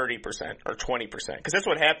just 30% or 20%, because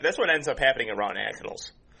that's what ends up happening at Raw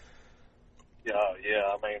Nationals. Yeah.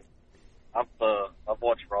 I mean, I've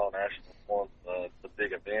watched Raw Nationals once, the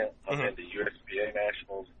big event. I've been to USPA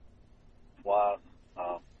Nationals twice,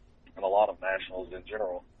 and a lot of nationals in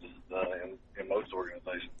general, just in most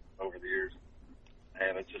organizations over the years.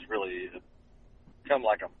 And it just really become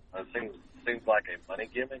like it seems like a money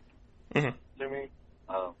gimmick to me.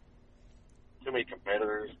 Too many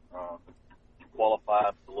competitors. To qualify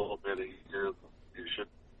it's a little bit easier than you should.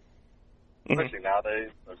 Especially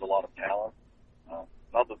nowadays, there's a lot of talent.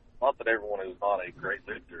 Not that everyone is not a great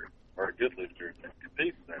lifter or a good lifter that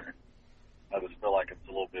competes there. I just feel like it's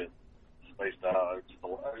a little bit spaced out.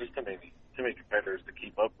 There's too many competitors to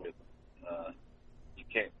keep up with. You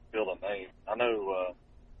can't build a name. I know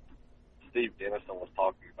Steve Dennison was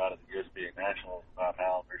talking about at the USBA Nationals about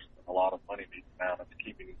how there's a lot of money being found into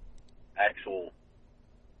keeping actual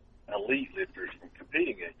elite lifters from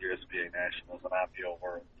competing at USBA Nationals and IPO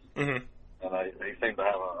Worlds. Mm-hmm. And they seem to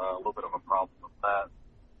have a little bit of a problem with that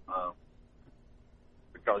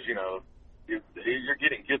because, you're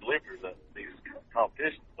getting good lifters at these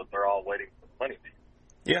competitions, but they're all waiting for the money piece.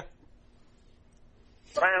 Yeah.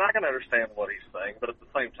 But I can understand what he's saying, but at the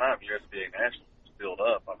same time, USBA Nationals was built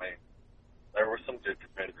up. I mean, there were some good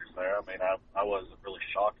competitors there. I mean, I wasn't really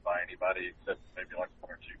shocked by anybody except maybe like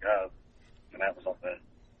one or two guys, and that was on that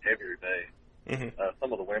heavier day. Mm-hmm.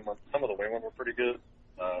 Some of the women were pretty good,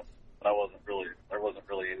 but there wasn't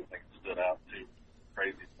really anything that stood out too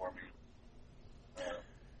crazy for me.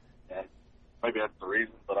 And maybe that's the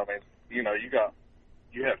reason, but I mean, you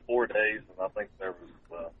had 4 days, and I think there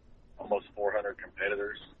was almost 400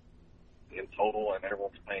 competitors in total, and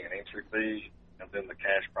everyone's paying an entry fee, and then the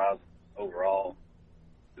cash prize overall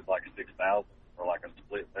is like $6,000 for like a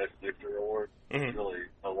split best lifter award. Mm-hmm. It's really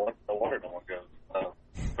no wonder no one goes.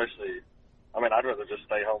 Especially, I mean, I'd rather just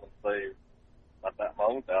stay home and save my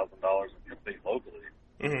own $1,000 and compete locally,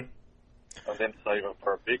 and then save it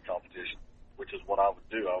for a big competition, which is what I would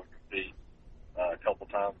do. I would compete a couple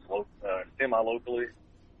times semi-locally,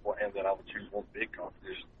 and then I would choose one big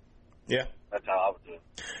competition. Yeah. That's how I would do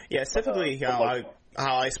it. Yeah, it's typically how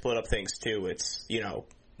I split up things too. It's,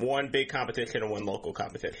 one big competition and one local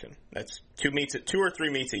competition. That's 2 or 3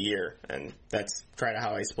 meets a year, and that's kind of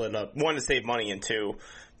how I split it up. 1, to save money, and 2,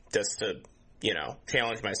 just to,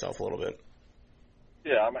 challenge myself a little bit.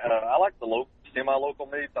 Yeah, I mean, I like the semi-local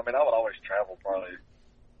meets. I mean, I would always travel probably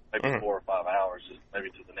maybe 4 or 5 hours, just maybe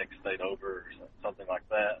to the next state over or something like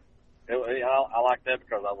that. I like that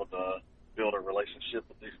because I would build a relationship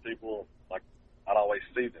with these people. Like, I'd always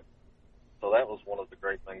see them. So that was one of the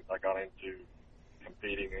great things I got into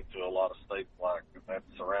competing into a lot of states like that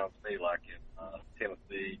surrounds me, like in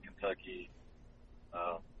Tennessee, Kentucky,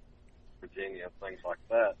 Virginia, things like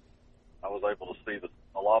that. I was able to see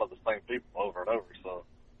a lot of the same people over and over. So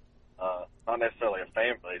not necessarily a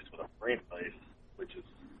fan base, but a friend base, which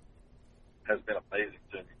has been amazing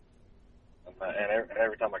to me. And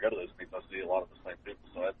every time I go to those meets, I see a lot of the same people.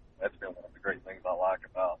 So that's been one of the great things I like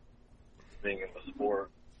about being in the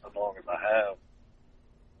sport as long as I have.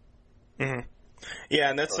 Mm-hmm. Yeah,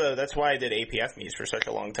 and that's why I did APF meets for such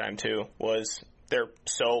a long time too. Was they're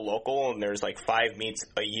so local, and there's like 5 meets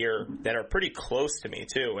a year that are pretty close to me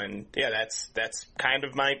too. And yeah, that's kind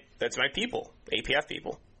of my people, APF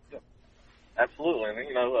people. Yeah, absolutely.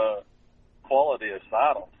 And quality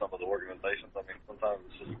aside on some of the organizations, I mean, sometimes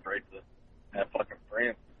it's just great to have fucking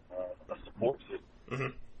friends, a support system.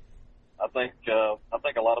 Mm-hmm. I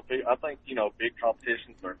think a lot of people. I think big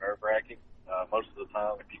competitions are nerve-wracking. Most of the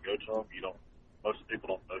time, if you go to them, most people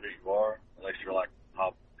don't know who you are unless you're like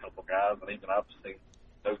top couple guys. And even I've seen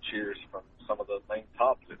no cheers from some of the main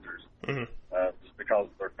top lifters, just because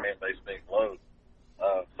of their fan base being low.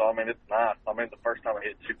 So I mean, it's nice. I mean, the first time I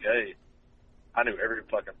hit 2K, I knew every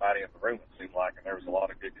fucking body in the room at the seemed like, and there was a lot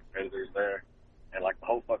of good competitors there, and like the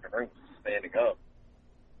whole fucking room was standing up,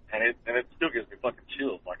 and it still gives me fucking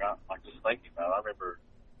chills. Like I just thinking about it. I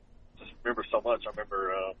remember so much. I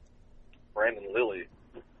remember Brandon Lilly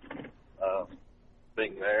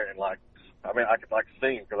being there, and like, I mean, I could like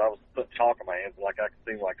see him because I was putting chalk on my hands, and like I could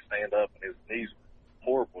see him like stand up, and his knees were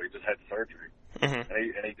horrible. He just had surgery, and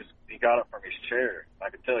he got up from his chair. I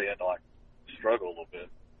could tell he had to like struggle a little bit,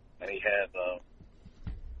 and he had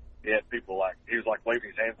people like, he was like waving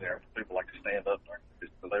his hands there for people like to stand up there.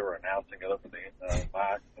 So they were announcing it up at the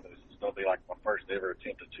mic, and this was going to be like my first ever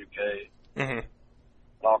attempt at 2K. And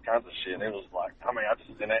all kinds of shit. And it was like, I mean,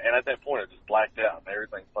 and at that point, I just blacked out, and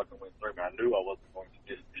everything fucking went through me. I knew I wasn't going to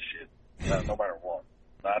miss this shit, no matter what.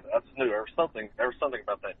 I just knew there was something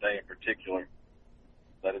about that day in particular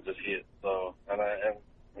that it just hit. So, and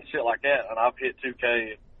shit like that. And I've hit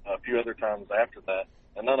 2K a few other times after that,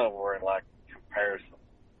 and none of them were in like comparison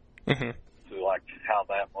to like how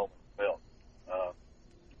that moment felt.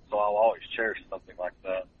 So I'll always cherish something like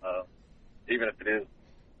that, even if it is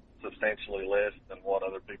substantially less than what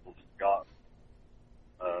other people's got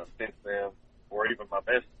since then, or even my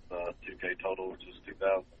best 2K total, which is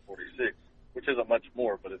 2,046, which isn't much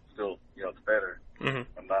more, but it's still, it's better. And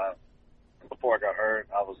before I got hurt,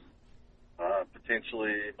 I was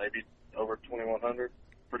potentially maybe over 2,100,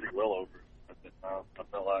 pretty well over at that time. I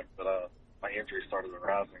felt like, but my injury started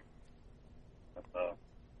arising, and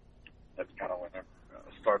that's kind of when I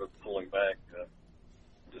started pulling back,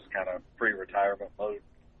 just kind of pre-retirement mode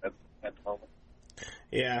at the moment.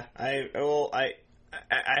 Yeah, I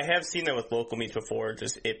have seen that with local meets before,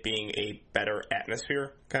 just it being a better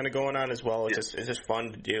atmosphere kind of going on as well. It's just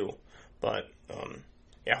fun to do. But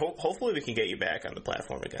yeah, hopefully we can get you back on the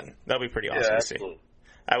platform again. That'll be pretty awesome to see.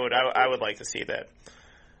 I would like to see that.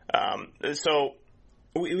 So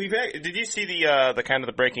we've had, did you see the kind of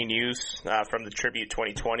the breaking news from the Tribute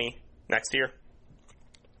 2020 next year?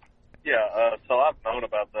 Yeah, so I've known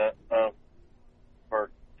about that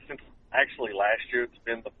since actually last year. It's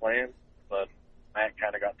been the plan, but Matt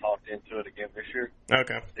kind of got talked into it again this year.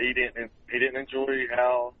 Okay. He didn't enjoy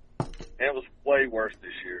how, and it was way worse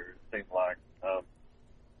this year, it seemed like.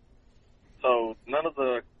 So none of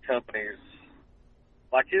the companies,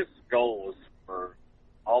 like his goal was for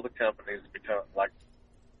all the companies to become, like,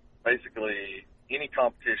 basically any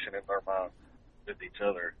competition in their minds with each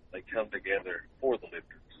other, they come together for the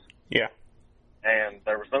lifters. Yeah. And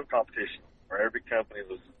there was no competition, where every company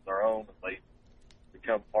was their own, and they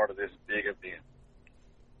become part of this big event.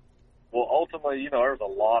 Well, ultimately, there was a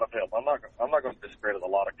lot of help. I'm not going to discredit a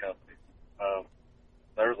lot of companies.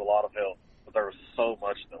 There was a lot of help, but there was so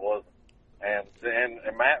much that wasn't. And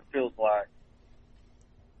Matt feels like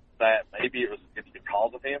that maybe it's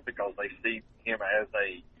because of him, because they see him as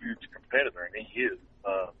a huge competitor, and he is.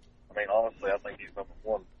 I mean, honestly, I think he's number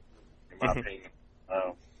one in my opinion.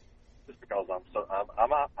 Just because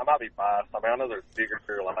I might be biased. I mean, I know there's bigger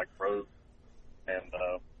like Rogue and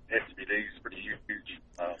SVD is pretty huge.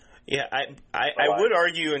 Yeah, I would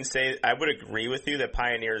argue and say I would agree with you that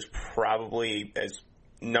Pioneer is probably as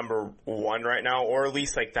number one right now, or at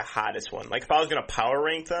least like the hottest one. Like if I was going to power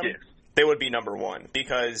rank them, they would be number one,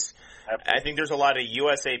 because I think there's a lot of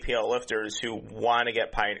USAPL lifters who want to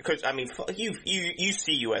get Pioneer. Because I mean, you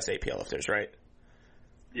see USAPL lifters, right?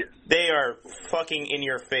 Yes. They are fucking in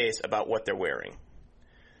your face about what they're wearing.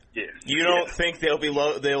 Yes. You don't think they'll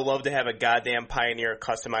love to have a goddamn Pioneer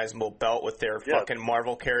customizable belt with their fucking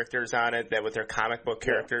Marvel characters on it, that with their comic book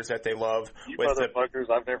characters that they love. You with motherfuckers,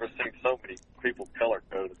 I've never seen so many people color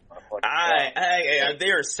coded.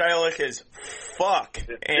 They are stylish as fuck,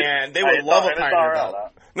 and they would love a Pioneer belt.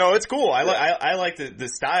 No, it's cool. I like the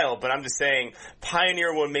style, but I'm just saying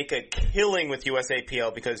Pioneer would make a killing with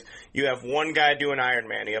USAPL, because you have one guy doing Iron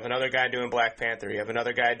Man, you have another guy doing Black Panther, you have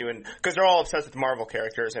another guy doing, because they're all obsessed with Marvel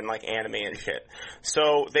characters and like anime and shit.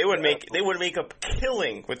 So they would make a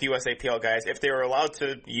killing with USAPL guys if they were allowed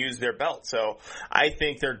to use their belt. So I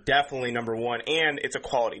think they're definitely number one, and it's a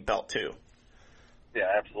quality belt too. Yeah,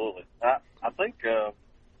 absolutely. I think there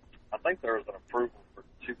was an approval for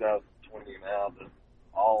 2020 now that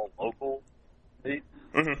all local meets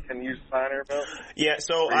can use Pioneer belts. Yeah,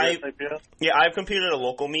 so I've competed at a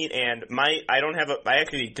local meet, and I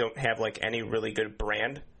actually don't have like any really good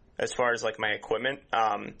brand as far as like my equipment.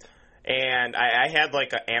 And I had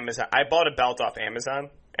like I bought a belt off Amazon,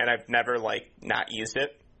 and I've never like not used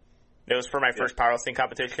it. It was for my first powerlifting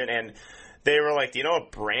competition, and they were like, do you know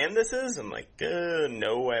what brand this is? I'm like,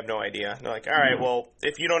 no, I have no idea. And they're like, all right, well,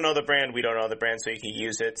 if you don't know the brand, we don't know the brand, so you can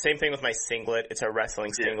use it. Same thing with my singlet. It's a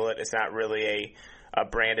wrestling singlet. It's not really a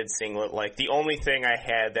branded singlet. Like, the only thing I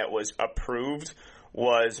had that was approved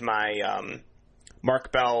was my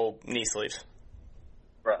Mark Bell knee sleeves.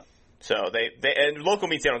 Right. So they and local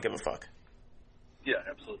meets, they don't give a fuck. Yeah,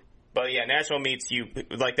 absolutely. But yeah, national meets,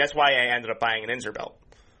 that's why I ended up buying an Inzer belt.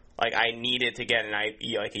 Like, I needed to get a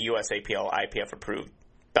USAPL IPF approved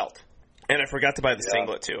belt. And I forgot to buy the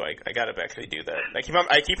singlet too. I gotta actually do that.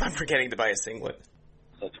 I keep on forgetting to buy a singlet.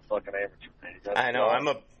 Such a fucking amateur, man. I know, I'm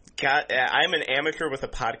an amateur with a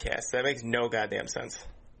podcast. That makes no goddamn sense.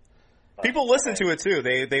 People listen to it too.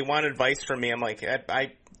 They want advice from me. I'm like,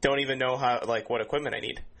 I don't even know what equipment I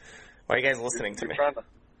need. Why are you guys listening to me?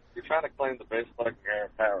 You're trying to claim the best fucking air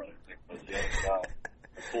in powerlifting, but you ain't got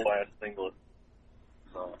a full ass singlet.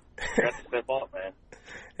 So you got to step up, man.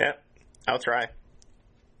 Yeah, I'll try.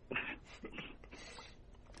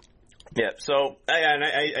 Yeah, so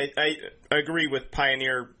I agree with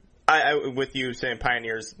Pioneer. With you saying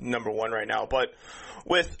Pioneer's number one right now, but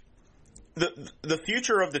with the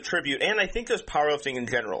future of the tribute, and I think just powerlifting in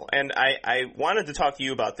general, and I wanted to talk to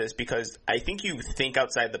you about this because I think you think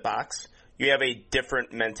outside the box. You have a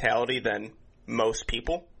different mentality than most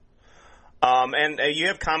people. And you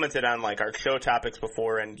have commented on our show topics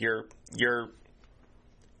before, and your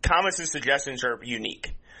comments and suggestions are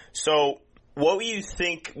unique. So what do you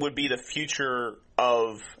think would be the future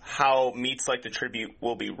of how meets like the tribute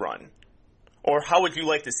will be run? Or how would you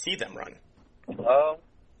like to see them run?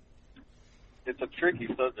 It's a tricky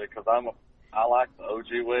subject because I like the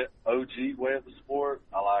OG way of the sport.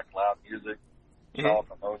 I like loud music. Talk,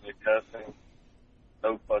 ammonia, cussing,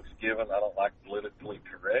 no fucks given. I don't like politically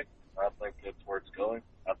correct. I think that's where it's going.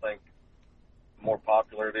 I think the more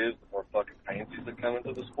popular it is, the more fucking pansies that come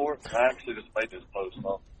into the sport. And I actually just made this post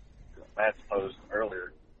on Matt's post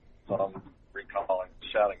earlier, so I'm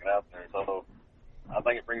shouting it out there. So I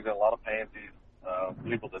think it brings in a lot of pansies,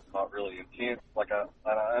 people that's not really intense.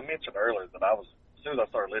 I mentioned earlier that as soon as I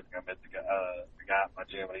started lifting, I met the guy at my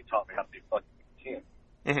gym, and he taught me how to be fucking intense.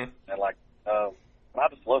 Mm-hmm. And I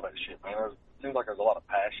just love that shit, man. It seems like there's a lot of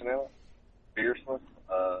passion in it, fierceness,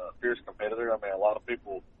 fierce competitor. I mean, a lot of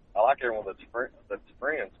people. I like everyone that's friends, but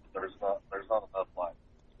there's not enough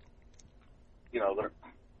they're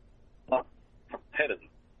not competitive.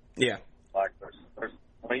 Yeah. There's.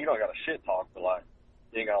 I mean, you don't got to shit talk, but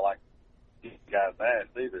you ain't got to these guys' ass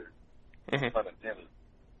either. Mm-hmm. Pun intended.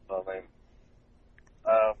 So I mean,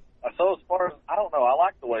 so as far as I don't know, I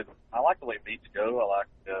like the way meets go. I like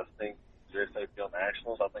seeing USAPL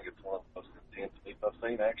Nationals. I think it's one of the most intense meets I've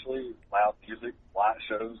seen. Actually, loud music, light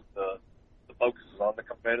shows. The focus is on the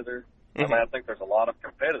competitor. Mm-hmm. I mean, I think there's a lot of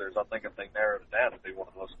competitors. I think if they narrowed it down, it'd be one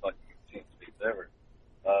of the most fucking intense meets ever.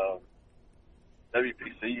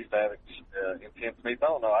 WPC used to have intense meets. I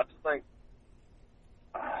don't know. I just think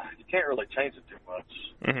you can't really change it too much.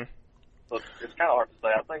 Mm-hmm. So it's kind of hard to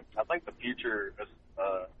say. I think the future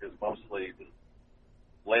is mostly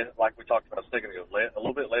less, like we talked about a second ago, a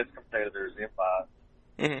little bit less competitors in fights,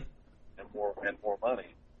 mm-hmm. and more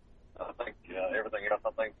money. I think everything else.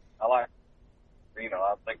 I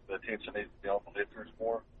think the attention needs to be on the lifters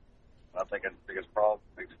more. I think that's the biggest problem,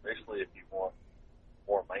 especially if you want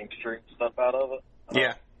more mainstream stuff out of it.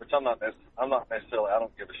 Yeah. Which I'm not necessarily. I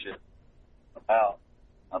don't give a shit about.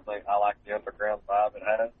 I think I like the underground vibe it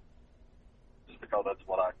has, just because that's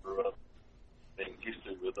what I grew up being used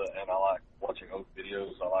to with it, and I like watching old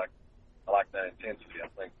videos. I like that intensity. I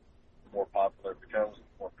think the more popular it becomes, the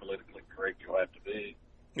more politically correct you'll have to be.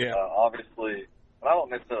 Yeah. Obviously, and I don't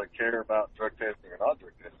necessarily care about drug testing or not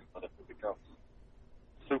drug testing, but if it becomes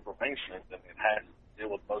super mainstream, then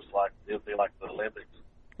it'll be like the Olympics,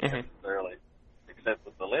 mm-hmm. necessarily. Except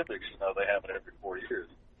with the Olympics, they have it every 4 years.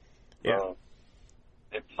 Yeah. So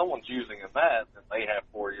if someone's using that, then they have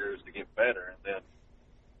 4 years to get better and then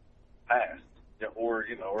pass. Or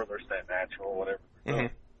they're staying natural or whatever.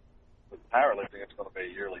 Mm-hmm. With powerlifting, it's going to be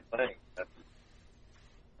a yearly thing. That's,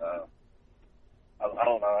 I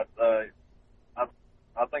don't know.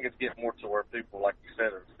 I think it's getting more to where people, like you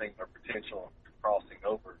said, are seeing their potential and crossing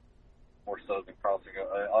over more so than crossing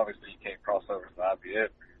over. Obviously, you can't cross over to the IBF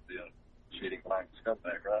or you'll be a cheating lying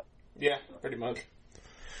scumbag, right? Yeah, pretty much.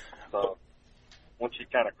 So once you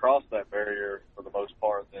kind of cross that barrier for the most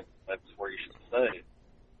part, then that's where you should stay.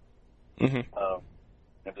 Mm-hmm.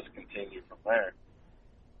 And just continue from there.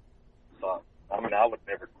 So, I mean, I would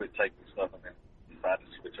never quit taking stuff and then decide to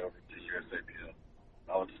switch over to USAPL.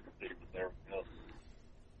 I would just compete with everyone else.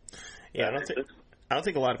 Yeah, I don't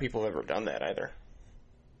think a lot of people have ever done that either.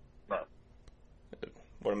 No.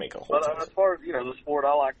 Want to make a whole. But as far as the sport,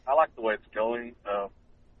 I like the way it's going. I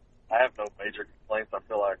have no major complaints. I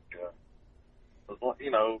feel like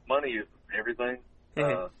money is everything.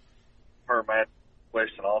 Mm-hmm. Per match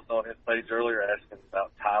question also on his page earlier, asking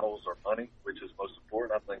about titles or money, which is most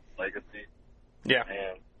important. I think legacy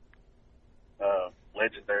and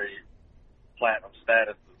legendary platinum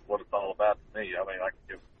status is what it's all about to me. I mean, I can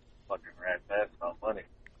give a fucking rat's ass about money.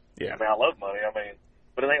 Yeah. I mean, I love money. I mean,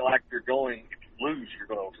 but it ain't like if you lose, you're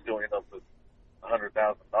going to still end up with $100,000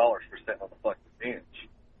 for sitting on the fucking bench.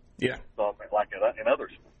 Yeah. So, I mean, like in other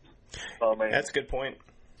sports. So, I mean, that's a good point.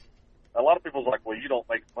 A lot of people's like, well, you don't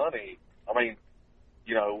make money. I mean,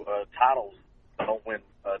 titles don't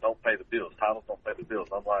pay the bills. Titles don't pay the bills.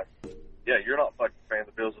 I'm like, yeah, you're not fucking paying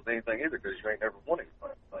the bills with anything either because you ain't never won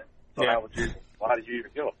anything. So why do you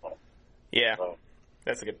even give a fuck? Yeah, so,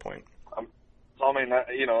 that's a good point. So, I mean,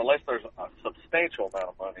 unless there's a substantial amount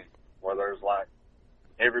of money where there's like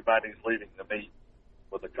everybody's leaving the meet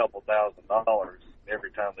with a couple $1,000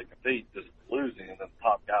 every time they compete, just losing, and then the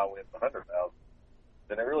top guy wins $100,000,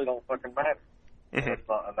 then it really don't fucking matter. Mm-hmm.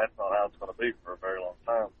 That's not how it's going to be for a very long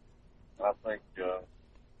time. And I think, I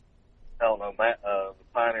don't know, Matt, the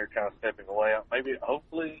Pioneer kind of stepping away. Maybe,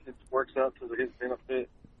 hopefully, it works out to his benefit,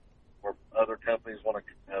 where other companies want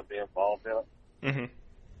to be involved in it. Mm-hmm.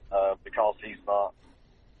 Because he's not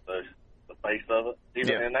the face of it.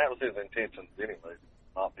 And that was his intentions anyway,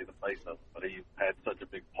 not be the face of it. But he had such a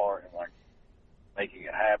big part in, like, making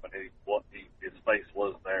it happen. His face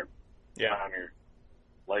was there. Pioneer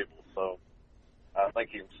label. So I think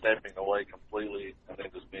him stepping away completely and then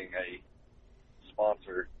just being a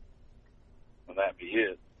sponsor, and that be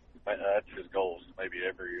it. That's his goals. Maybe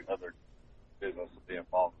every other business will be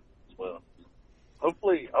involved as well.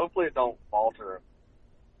 Hopefully it don't falter and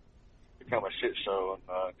become a shit show,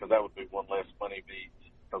 because that would be one less money beat.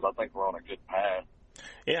 Because I think we're on a good path.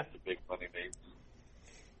 Yeah. To big money beats.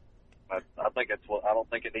 I think it's what I don't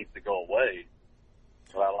think it needs to go away.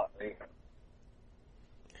 But I like.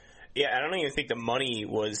 Yeah, I don't even think the money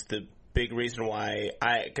was the big reason why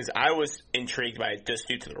because I was intrigued by it just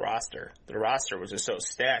due to the roster. The roster was just so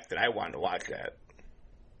stacked that I wanted to watch that.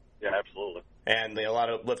 Yeah, absolutely. And a lot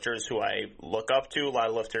of lifters who I look up to, a lot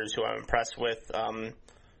of lifters who I'm impressed with,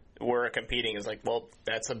 were competing. Is like, well,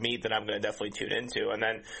 that's a meet that I'm going to definitely tune into. And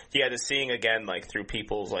then, just seeing again, like, through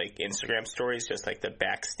people's, like, Instagram stories, just, like, the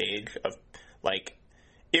backstage of, like,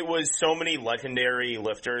 it was so many legendary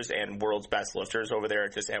lifters and world's best lifters over there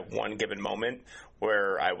just at one given moment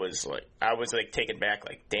where I was taken back,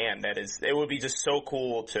 like, damn, it would be just so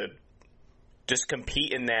cool to just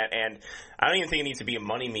compete in that. And I don't even think it needs to be a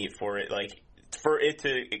money meet for it. Like, for it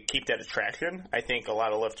to keep that attraction, I think a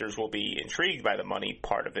lot of lifters will be intrigued by the money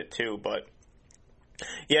part of it too. But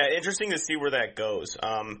yeah, interesting to see where that goes.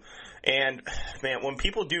 And man, when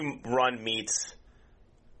people do run meets,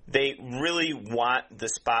 they really want the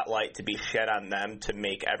spotlight to be shed on them to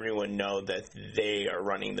make everyone know that they are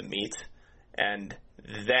running the meet. And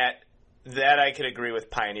that I could agree with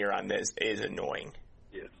Pioneer on this is annoying.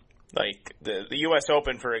 Yes. Like the U.S.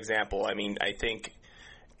 Open, for example, I mean, I think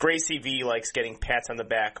Gracie V likes getting pats on the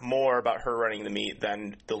back more about her running the meet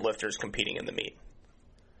than the lifters competing in the meet.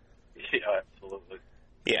 Yeah, absolutely.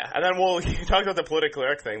 Yeah, and then, well, you talked about the political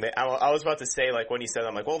Eric thing. I was about to say, like, when you said,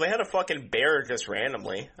 I'm like, well, they had a fucking bear just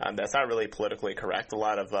randomly. That's not really politically correct. A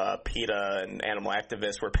lot of PETA and animal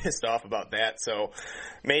activists were pissed off about that. So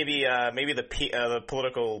maybe the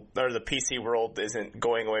political or the PC world isn't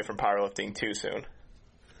going away from powerlifting too soon.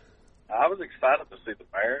 I was excited to see the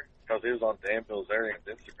bear because he was on Dan Bilzerian's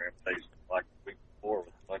Instagram page like the week before with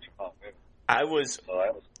a bunch of hot women.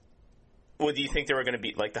 Well, do you think they were going to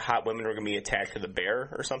be, like, the hot women were going to be attached to the bear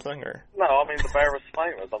or something, or? No, I mean, the bear was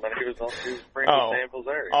famous. I mean, he was friends with Dan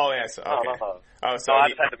Bilzerian. Oh, yeah, so, okay. No. Oh, so I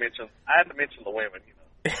had to mention the women, you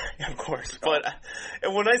know. Of course. But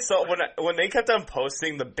when they kept on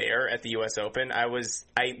posting the bear at the U.S. Open, I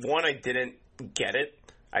didn't get it.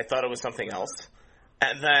 I thought it was something else.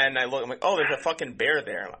 And then I'm like, oh, there's a fucking bear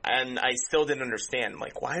there. And I still didn't understand. I'm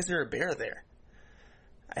like, why is there a bear there?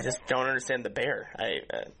 I just don't understand the bear.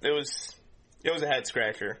 It was a head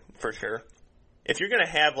scratcher for sure. If you're going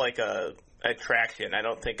to have like a attraction, I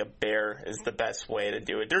don't think a bear is the best way to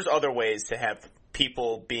do it. There's other ways to have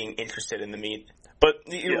people being interested in the meet. But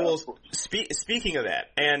speaking of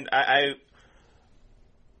that, and I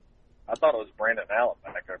thought it was Brandon Allen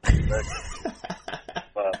back there for a second,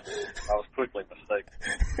 but I was quickly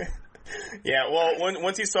mistaken. Yeah, well,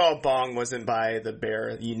 once you saw a bong wasn't by the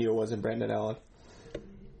bear, you knew it wasn't Brandon Allen.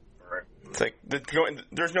 It's like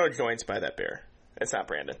there's no joints by that bear. It's not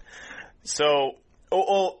Brandon. So,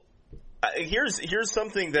 here's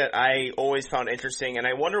something that I always found interesting, and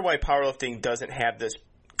I wonder why powerlifting doesn't have this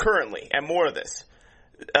currently, and more of this.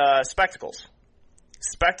 Spectacles,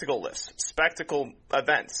 spectacle lifts, spectacle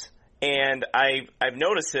events, and I've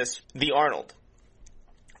noticed this. The Arnold.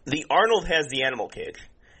 the Arnold has the animal cage.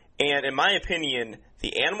 And in my opinion,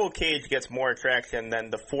 the animal cage gets more attraction than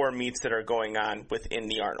the 4 meets that are going on within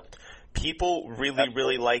the Arnold. People really,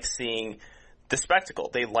 really like seeing the spectacle.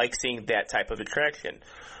 They like seeing that type of attraction.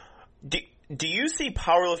 Do you see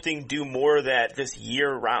powerlifting do more of that just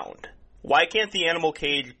year-round? Why can't the animal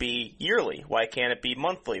cage be yearly? Why can't it be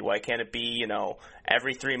monthly? Why can't it be,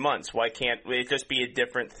 every 3 months? Why can't it just be a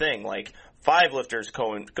different thing? Like 5 lifters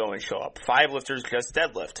go and show up. 5 lifters just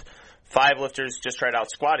deadlift. 5 lifters just try to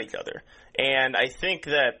out-squat each other. And I think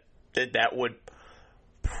that would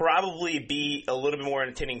probably be a little bit more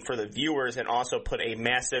entertaining for the viewers and also put a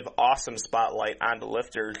massive, awesome spotlight on the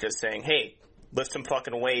lifters just saying, hey, lift some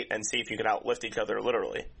fucking weight and see if you can outlift each other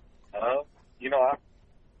literally.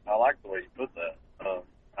 I like the way you put that.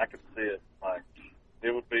 I could see it like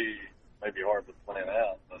it would be maybe hard to plan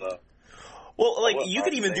out, but you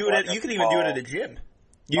could even do it at a gym.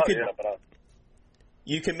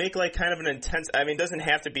 You can make like kind of an intense. I mean, it doesn't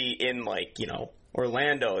have to be in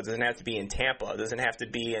Orlando. It doesn't have to be in Tampa. It doesn't have to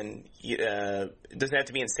be in. It doesn't have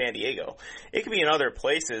to be in San Diego. It could be in other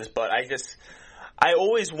places. But I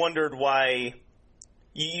always wondered why.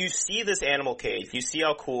 You see this animal cage. You see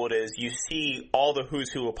how cool it is. You see all the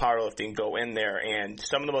who's who of powerlifting go in there, and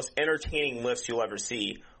some of the most entertaining lifts you'll ever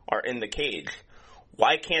see are in the cage.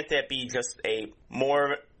 Why can't that be just a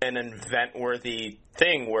more an event-worthy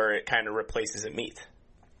thing where it kind of replaces a meet?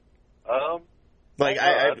 As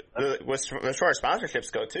far as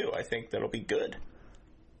sponsorships go too, I think that'll be good.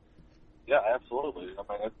 Yeah, absolutely. I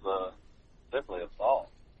mean, it's definitely a thought.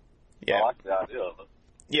 Yeah. I like the idea of it.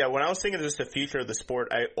 Yeah, when I was thinking of just the future of the sport,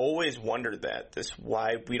 I always wondered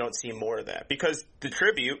why we don't see more of that. Because the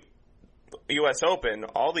Tribute, U.S. Open,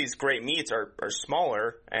 all these great meets are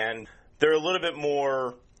smaller, and they're a little bit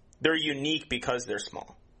more, they're unique because they're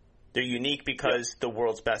small. They're unique because the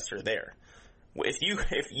world's best are there. If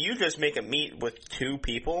you just make a meet with 2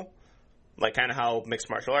 people, like kind of how mixed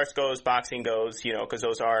martial arts goes, boxing goes, because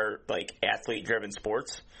those are like athlete-driven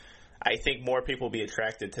sports, I think more people will be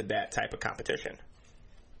attracted to that type of competition.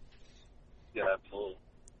 Yeah, absolutely.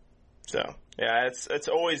 So, yeah, it's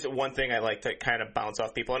always one thing I like to kind of bounce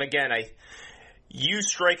off people. And again, you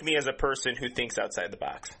strike me as a person who thinks outside the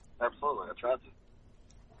box. Absolutely, I tried to.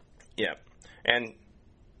 Yeah. And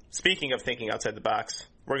speaking of thinking outside the box,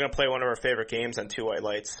 we're going to play one of our favorite games on Two White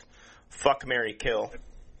Lights, Fuck, Marry, Kill.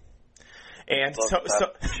 And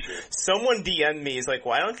someone DM'd me, he's like,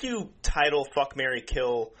 why don't you title Fuck, Marry,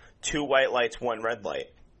 Kill 2 white lights, 1 red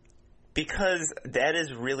light? Because that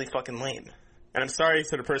is really fucking lame. And I'm sorry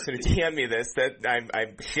to the person who DM'd me this, that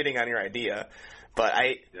I'm shitting on your idea. But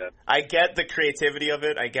I get the creativity of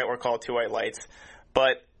it. I get we're called 2 white lights.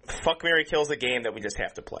 But Fuck, Marry, Kill is a game that we just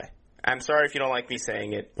have to play. I'm sorry if you don't like me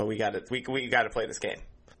saying it, but we got to play this game.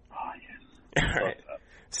 Oh, yes. All right.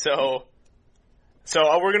 So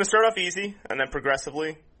we're going to start off easy, and then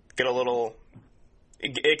progressively get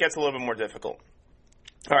it gets a little bit more difficult.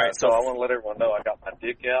 All right. So I want to let everyone know I got my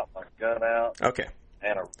dick out, my gun out. Okay.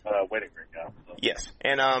 And a wedding ring out. So. Yes.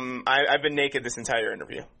 And I've been naked this entire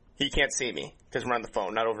interview. He can't see me because we're on the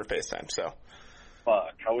phone, not over FaceTime. So.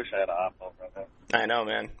 Fuck. I wish I had an iPhone right now. I know,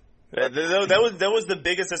 man. That was the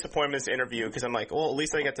biggest disappointment in this interview because I'm like, well, at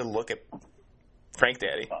least I get to look at Frank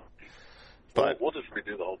Daddy. Fuck. But we'll just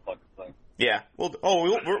redo the whole fucking thing. Yeah. We're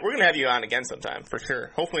gonna have you on again sometime for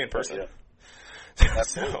sure. Hopefully in person. Yeah.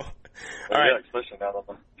 So. All right. Yeah, especially now that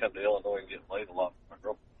I'm come to Illinois and getting laid a lot with my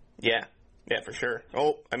girl. Yeah. Yeah, for sure.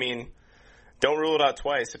 Oh, I mean, don't rule it out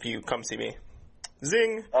twice if you come see me.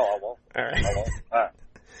 Zing. Oh, I won't. All right. I won't. All right.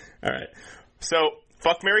 All right. So,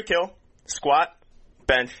 fuck, marry, kill, squat,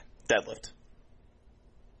 bench, deadlift.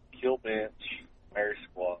 Kill, bench, marry,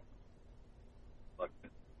 squat. Fuck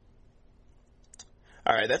it.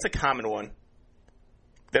 All right, that's a common one.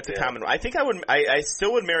 That's a common one. I think I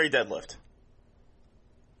still would marry deadlift.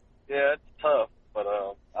 Yeah, it's tough, but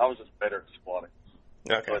I was just better at squatting.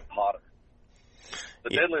 Okay. So it's hotter. The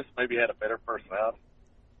deadlifts maybe had a better personality,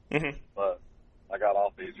 but I got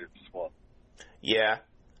off easier to squat. Yeah.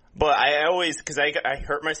 But I always, because I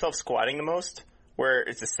hurt myself squatting the most, where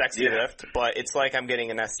it's a sexy lift, but it's like I'm getting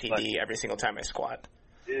an STD every single time I squat.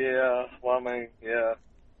 Yeah, well, I mean, yeah.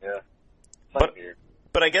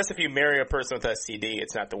 But I guess if you marry a person with STD,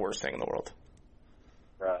 it's not the worst thing in the world.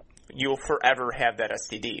 Right. You'll forever have that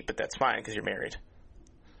STD, but that's fine because you're married.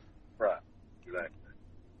 Right. Exactly.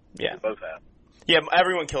 Yeah. We both have. Yeah,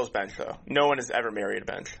 everyone kills bench, though. No one has ever married a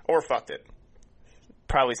bench. Or fucked it.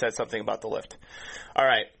 Probably said something about the lift. All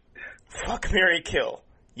right. Fuck, marry, kill.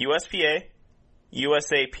 USPA,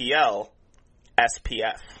 USAPL,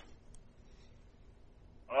 SPF.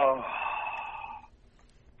 Oh.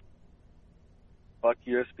 Fuck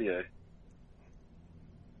USPA.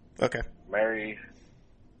 Okay. Marry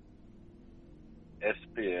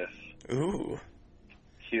SPS. Ooh.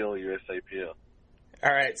 Kill USAPL.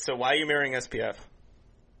 All right. So why are you marrying SPF?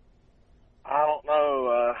 I don't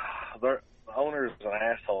know. The owner is an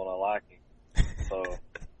asshole, and I like him. So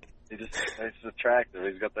he's attractive.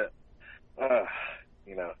 He's got that.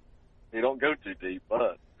 He don't go too deep,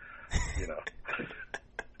 but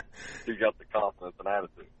he's got the confidence and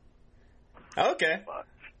attitude. Okay. But,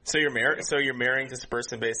 So you're marrying this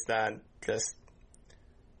person based on just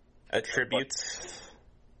attributes.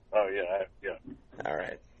 Oh yeah. All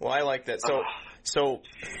right. Well, I like that. So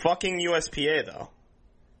fucking USPA though.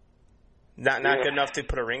 Not good enough to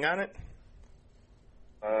put a ring on it.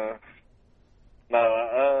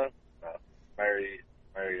 No. Marry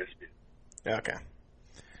SPF. Okay.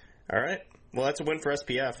 All right. Well, that's a win for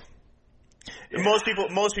SPF. Yeah.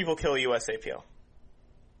 Most people kill USAPL.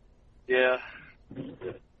 Yeah.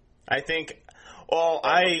 I think. Well,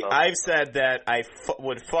 I've said that I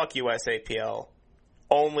would fuck USAPL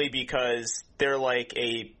only because they're like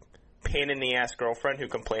a pain in the ass girlfriend who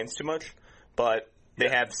complains too much, but they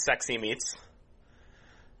have sexy meats.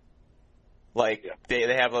 Like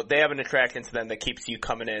they have an attraction to them that keeps you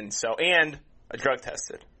coming in. So and a drug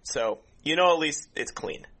tested. So at least it's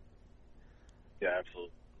clean. Yeah,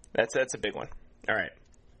 absolutely. That's a big one. All right.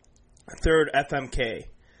 Third, FMK.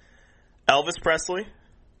 Elvis Presley,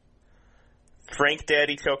 Frank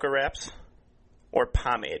Daddy Choker Wraps, or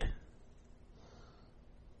Pomade?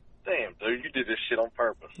 Damn, dude, you did this shit on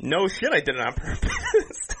purpose. No shit, I did it on purpose.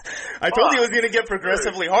 I told you it was going to get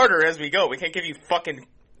progressively harder as we go. We can't give you fucking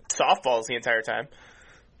softballs the entire time.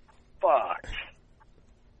 Fuck.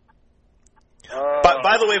 But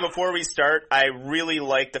by the way, before we start, I really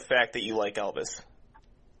like the fact that you like Elvis.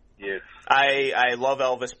 Yes. I love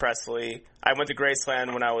Elvis Presley. I went to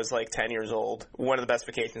Graceland when I was like 10 years old. One of the best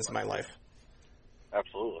vacations of my life.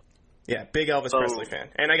 Absolutely. Yeah, big Elvis Presley fan.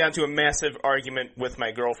 And I got into a massive argument with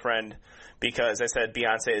my girlfriend because I said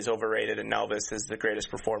Beyonce is overrated and Elvis is the greatest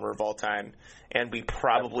performer of all time. And we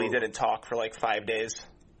probably didn't talk for like 5 days.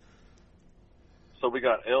 So we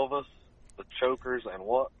got Elvis, the Chokers, and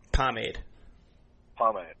what? Pomade.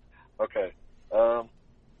 Okay.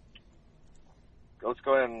 Let's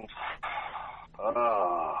go ahead and...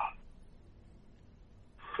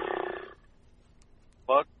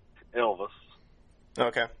 fuck Elvis.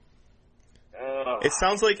 Okay. It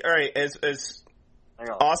sounds like, all right, as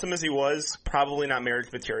awesome as he was, probably not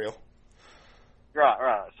marriage material.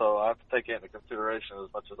 Right. So I have to take it into consideration as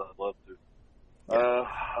much as I'd love to.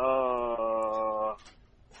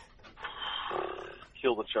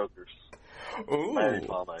 Kill the Chokers. Ooh. Marry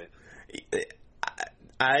Pomade.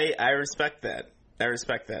 I respect that. I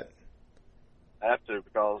have to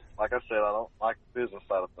because, like I said, I don't like the business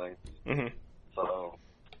side of things. Mm-hmm. So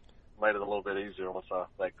made it a little bit easier once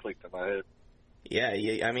that clicked in my head. Yeah,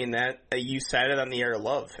 I mean that you sided on the air of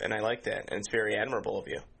love, and I like that, and it's very admirable of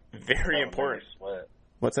you. Very important. Made me sweat.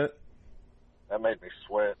 What's that? That made me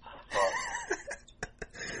sweat.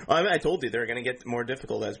 I told you they're going to get more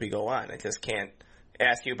difficult as we go on. I just can't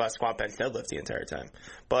ask you about squat bench deadlift the entire time.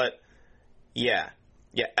 But yeah,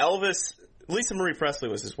 Elvis. Lisa Marie Presley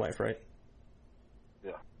was his wife, right?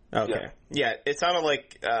 Yeah. Okay. Yeah, it sounded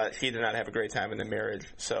like she did not have a great time in the marriage.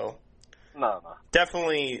 So no.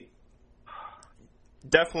 Definitely.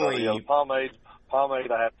 Pomade,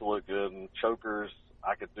 I have to look good, and Chokers,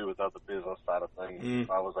 I could do without the business side of things if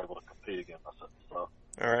I was able to compete against myself. So.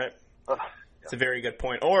 All right. That's a very good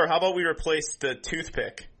point. Or how about we replace the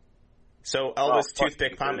toothpick? So Elvis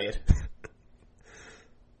toothpick pomade.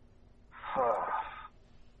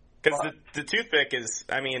 Because the toothpick is,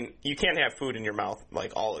 I mean, you can't have food in your mouth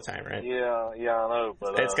like all the time, right? Yeah, I know,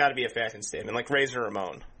 but it's got to be a fashion statement, like Razor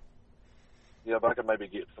Ramon. Yeah, but I could maybe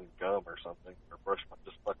get some gum or something, or brush my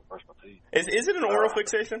teeth. Is it an oral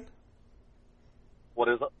fixation? What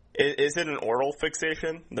is it? Is it an oral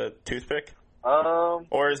fixation, the toothpick?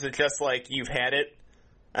 Or is it just like you've had it,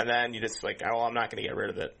 and then you just like, oh, I'm not going to get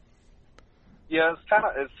rid of it? Yeah,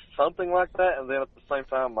 it's something like that, and then at the same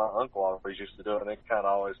time, my uncle always used to do it, and he kind of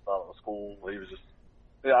always thought it was cool. He was just,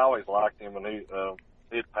 I always liked him, and he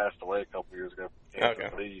had passed away a couple years ago.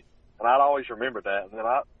 Okay. And I'd always remembered that, and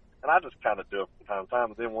I just kind of do it from time to time.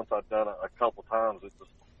 And then once I'd done it a couple times,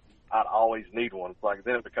 I'd always need one. It's like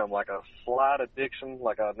then it became like a slight addiction.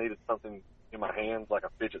 Like I needed something in my hands, like a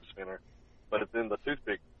fidget spinner. But then the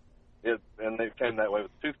toothpick, it came that way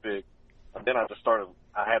with the toothpick. And then I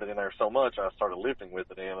had it in there so much, I started lifting with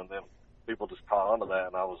it in, and then people just caught onto that,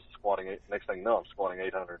 and I was squatting. Next thing you know, I'm squatting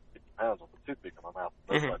 850 pounds with a toothpick in my mouth.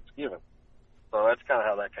 That's like it's given. So that's kind of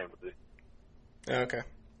how that came to be. Okay.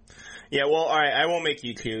 Yeah, well, all right, I won't make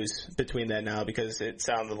you choose between that now because it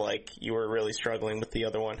sounded like you were really struggling with the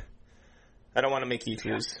other one. I don't want to make you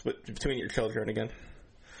choose between your children again.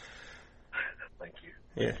 Thank you.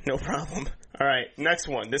 Yeah, no problem. All right, next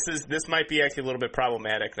one. This might be actually a little bit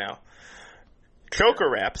problematic now. Choker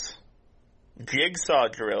wraps, jigsaw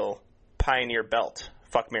drill, Pioneer belt.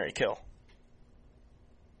 Fuck, marry, kill.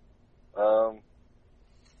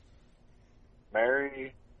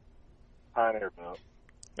 Marry Pioneer belt.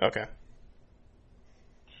 Okay.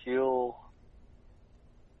 Kill.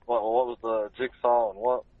 What was the jigsaw and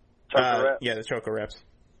what? Choker wrap? Yeah, the choker wraps.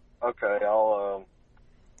 Okay, I'll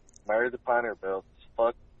marry the Pioneer belts,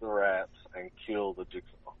 fuck the wraps, and kill the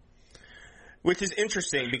jigsaw. Which is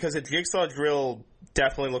interesting because a jigsaw drill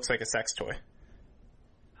definitely looks like a sex toy.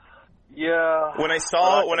 Yeah. When I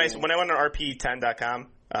saw when I went on rp10.com,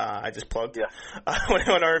 I just plugged. Yeah. When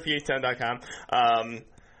I went on rp10.com,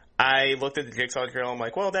 I looked at the jigsaw drill. I'm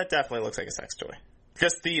like, well, that definitely looks like a sex toy.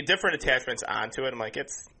 Just the different attachments onto it. I'm like, it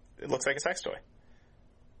looks like a sex toy.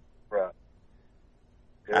 Right.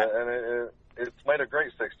 Yeah, and it's made a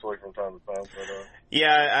great sex toy from time to time. But,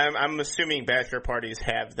 yeah, I'm assuming bachelor parties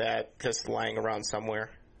have that just lying around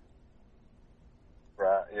somewhere.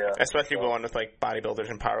 Right. Yeah. Especially going with like bodybuilders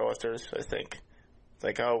and powerlifters. I think it's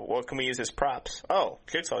like, oh, what can we use as props? Oh,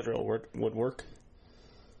 jigsaw drill would work.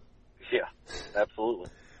 Yeah, absolutely.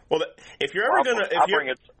 Well, if you're ever gonna,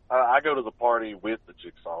 I go to the party with the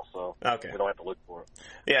jigsaw, so okay, we don't have to look for it.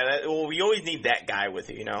 Yeah, well, we always need that guy with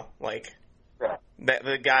you, like right.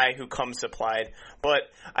 the guy who comes supplied. But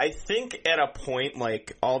I think at a point,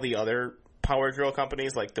 like all the other power drill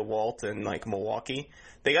companies, like DeWalt and like Milwaukee,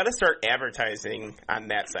 they got to start advertising on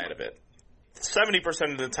that side of it.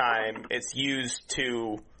 70% of the time, it's used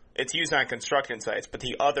on construction sites, but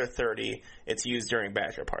the other 30, it's used during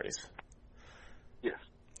bachelor parties. Yes.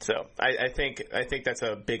 So I think that's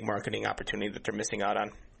a big marketing opportunity that they're missing out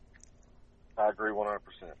on. I agree 100%.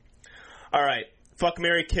 All right, fuck,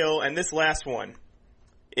 marry, kill, and this last one,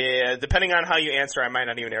 depending on how you answer, I might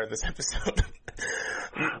not even air this episode.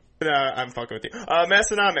 No, I'm fucking with you.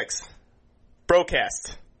 Massonomics,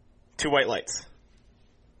 Broadcast, 2 white lights.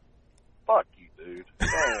 Fuck you, dude. Damn.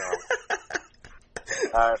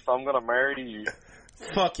 Alright, so I'm gonna marry you.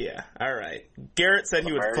 Fuck yeah. Alright. Garrett said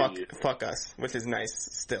he would fuck us, which is nice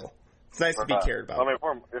still. It's nice to be cared about. I mean,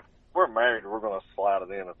 if we're married, we're gonna slide it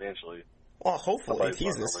in eventually. Well, hopefully.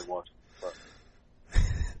 Jesus. Really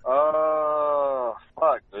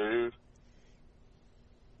fuck, dude.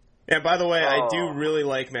 And by the way, I do really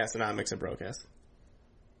like Massonomics and Broadcast.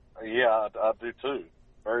 Yeah, I do too.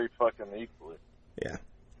 Very fucking equally. Yeah.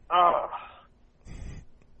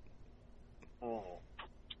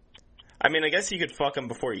 I mean, I guess you could fuck them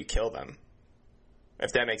before you kill them.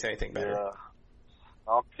 If that makes anything better. Yeah.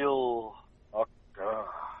 I'll kill the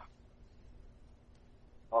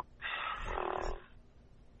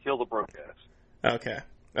Broadcast. Okay.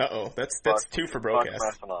 Uh-oh. That's 2 for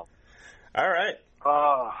Broadcast. All right.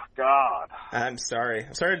 Oh, God. I'm sorry.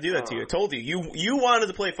 I'm sorry to do that to you. I told you. You wanted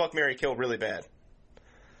to play Fuck, Marry, Kill really bad.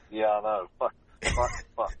 Yeah, I know. Fuck.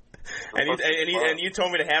 And you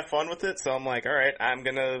told me to have fun with it, so I'm like, all right, I'm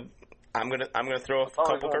gonna throw a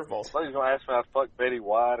couple curveballs. I thought you were gonna ask me how to fuck Betty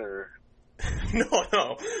White or.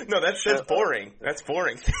 No. That's boring. That's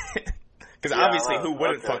boring. Because obviously, who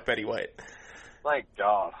wouldn't fuck Betty White? Thank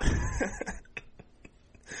God.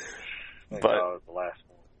 Thank God it was the last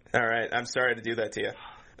one. All right, I'm sorry to do that to you.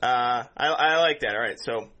 I like that. All right,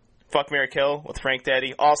 so Fuck, Marry, Kill with Frank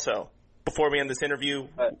Daddy. Also, before we end this interview,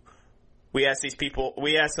 we ask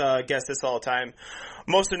guests this all the time.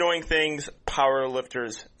 Most annoying things power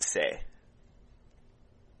lifters say.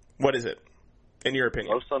 What is it, in your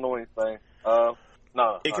opinion? Most annoying thing?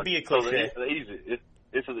 No. It could be a cliche. So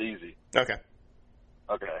this is easy. Okay,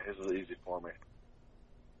 this is easy for me.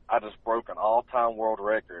 I just broke an all-time world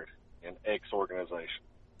record in X organization.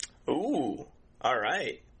 Ooh, all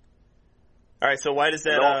right. All right, so why does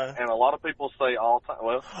that... And a lot of people say all-time.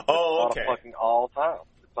 Well, it's not a fucking all-time.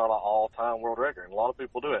 It's not an all-time world record. And a lot of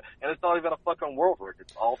people do it. And it's not even a fucking world record.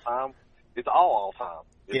 It's all-time. It's all-time.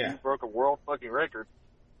 If you broke a world fucking record,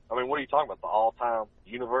 I mean, what are you talking about? The all-time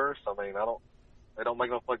universe? I mean, they don't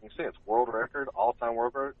make no fucking sense. World record, all-time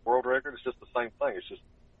world record, it's just the same thing. It's just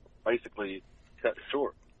basically cut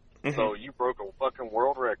short. Mm-hmm. So you broke a fucking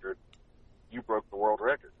world record. You broke the world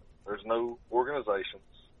record. There's no organizations.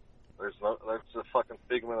 That's a fucking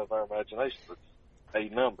figment of our imagination. It's a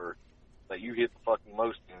number that you hit the fucking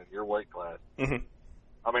most in your weight class. Mm-hmm.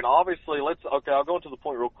 I mean, obviously, I'll go into the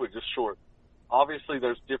point real quick, just short. Obviously,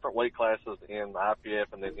 there's different weight classes in the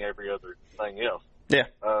IPF and then every other thing else. Yeah.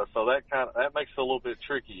 So that makes it a little bit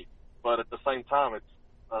tricky, but at the same time, it's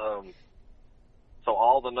So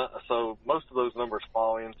most of those numbers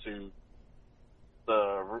fall into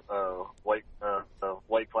the weight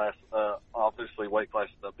class. Obviously, weight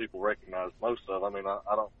classes that people recognize most of. I mean,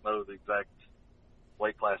 I don't know the exact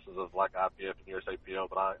weight classes of like IPF and USAPL,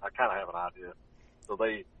 but I kind of have an idea. So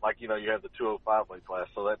they, like, you have the 205 weight class,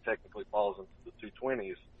 so that technically falls into the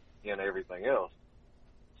 220s and everything else.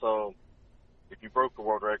 So if you broke the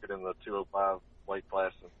world record in the 205 weight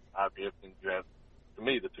class in IPF, then you have, to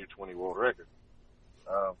me, the 220 world record.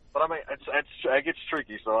 But I mean, it gets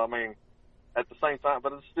tricky. So I mean, at the same time,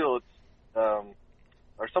 but there's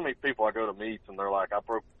so many people I go to meets and they're like, I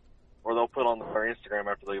broke, or they'll put on their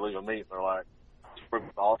Instagram after they leave a meet and they're like, you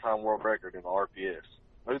broke the all-time world record in the RPS.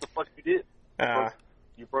 Who the fuck you did?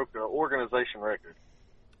 You broke the organization record.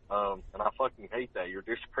 And I fucking hate that. You're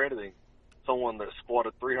discrediting someone that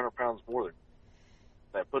squatted 300 pounds more than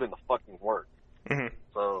that put in the fucking work. Mm-hmm.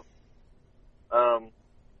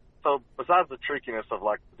 So besides the trickiness of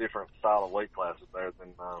like the different style of weight classes there,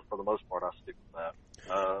 then for the most part I stick with that.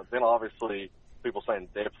 Then obviously people saying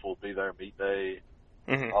depth will be there meet day.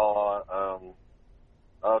 Mm-hmm.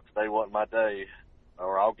 Today wasn't my day,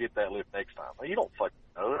 or I'll get that lift next time. Well, you don't fucking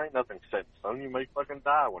know. There ain't nothing set in stone. You may fucking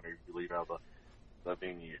die whenever you leave out of the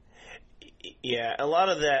venue. Yeah, a lot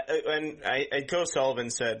of that, and Joe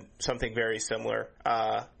Sullivan said something very similar,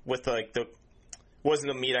 with like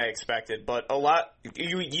wasn't the meet I expected, but a lot,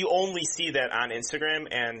 you only see that on Instagram,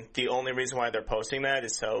 and the only reason why they're posting that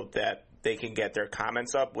is so that they can get their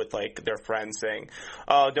comments up with like their friends saying,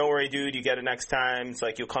 oh, don't worry dude, you get it next time, it's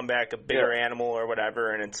like you'll come back a bigger animal or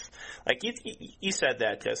whatever, and it's like, you said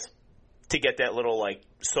that just to get that little like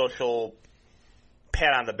social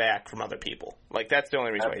pat on the back from other people. Like that's the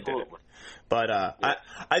only reason why he did it. But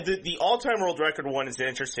the all-time world record one is an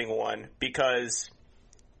interesting one because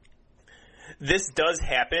this does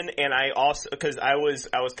happen, and I also, because I was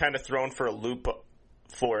kind of thrown for a loop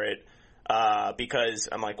for it, because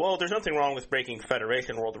I'm like, well, there's nothing wrong with breaking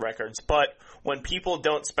federation world records, but when people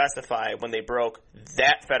don't specify when they broke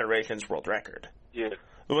that federation's world record. Yeah.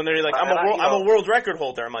 When they're like, I'm a world record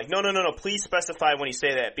holder. I'm like, no, please specify when you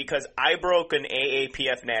say that, because I broke an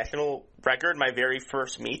AAPF national record my very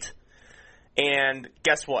first meet, and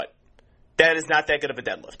guess what? That is not that good of a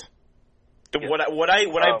deadlift. What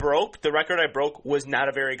I broke, the record I broke was not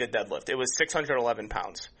a very good deadlift. It was 611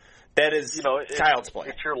 pounds. That is child's play.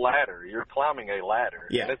 It's your ladder. You're climbing a ladder.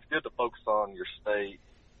 Yeah. And it's good to focus on your state,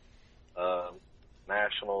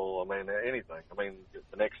 national, I mean, anything. I mean,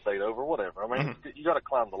 the next state over, whatever. I mean, you got to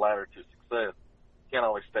climb the ladder to success. You can't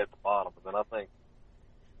always stay at the bottom. And then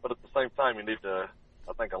but at the same time, you need to,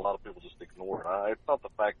 I think a lot of people just ignore it. It's not the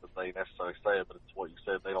fact that they necessarily say it, but it's what you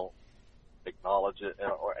said. They don't acknowledge it.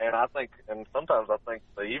 And I think, and sometimes I think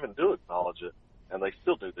they even do acknowledge it, and they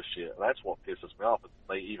still do the shit. And that's what pisses me off, is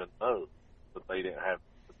they even know that they didn't have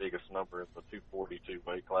the biggest number in the 242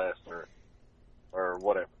 weight class or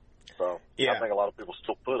whatever. So I think a lot of people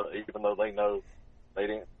still put it, even though they know they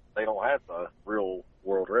don't have the real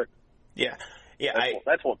world record. Yeah.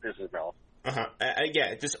 That's what pisses me off.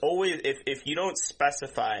 Yeah, just always, if you don't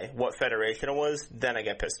specify what federation it was, then I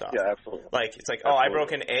get pissed off. Yeah, absolutely. Like, it's like, absolutely. I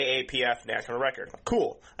broke an AAPF national record.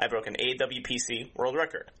 Cool. I broke an AWPC world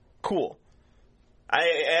record. Cool.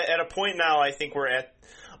 At a point now, I think we're at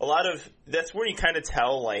a lot of, that's where you kind of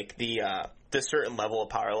tell, like, the certain level of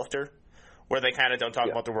powerlifter, where they kind of don't talk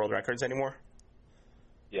about the world records anymore.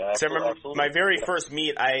 Yeah, absolutely. I remember absolutely. my very first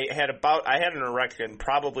meet, I had an erection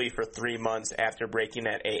probably for 3 months after breaking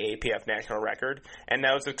that AAPF national record, and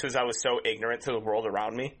that was because I was so ignorant to the world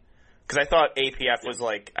around me. Because I thought APF was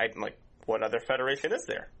like, what other federation is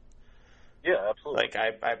there? Yeah, absolutely. Like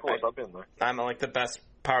of course, I've been there. I'm like the best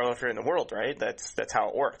powerlifter in the world, right? That's how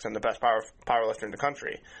it works. I'm the best powerlifter in the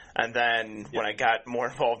country. And then when I got more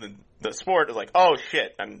involved in the sport, it was like, oh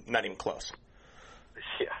shit, I'm not even close.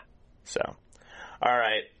 Yeah. So. All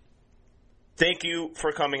right. Thank you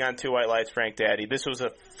for coming on Two White Lights, Frank Daddy. This was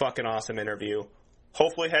a fucking awesome interview.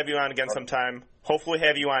 Hopefully have you on again sometime. Hopefully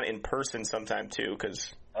have you on in person sometime too,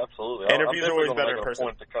 because interviews are always better in person.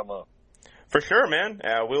 Point to come up. For sure, man.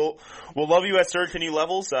 We'll love you at Surge to New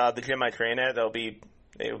Levels, the gym I train at.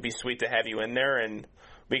 It would be sweet to have you in there, and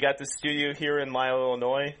we got the studio here in Lisle,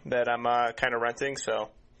 Illinois that I'm kind of renting,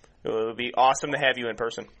 so it would be awesome to have you in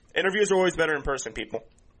person. Interviews are always better in person, people.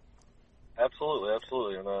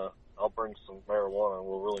 Absolutely, and I'll bring some marijuana, and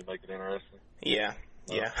we'll really make it interesting. Yeah.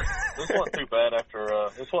 This wasn't too bad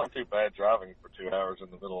this wasn't too bad driving for 2 hours in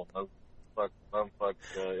the middle of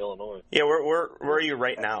Illinois. Yeah, where are you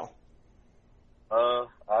right now?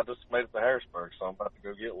 I just made it to Harrisburg, so I'm about to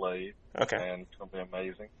go get laid. Okay. And it's gonna be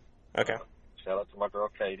amazing. Okay. Shout out to my girl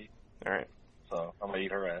Katie. All right. so I'm gonna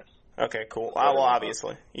eat her ass. Okay, cool. Well,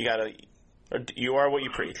 obviously, you are what you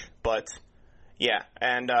preach. But yeah,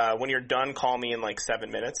 and when you're done, call me in like 7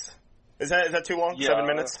 minutes. Is that too long? Yeah, 7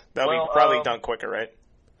 minutes? That'll be probably done quicker, right?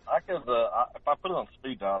 I could, if I put it on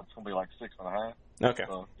speed dial, it's gonna be like 6.5. Okay.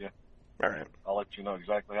 So yeah. All right. I'll let you know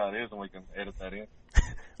exactly how it is, and we can edit that in.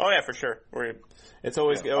 Oh yeah, for sure. It's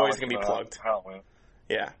always gonna be plugged. How it went.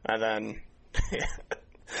 Yeah, and then.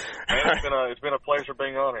 Man, it's been a pleasure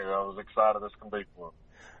being on here. I was excited as can be for it.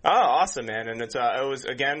 Oh, awesome, man! And it was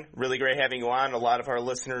again really great having you on. A lot of our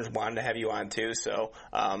listeners wanted to have you on too, so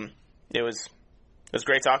it was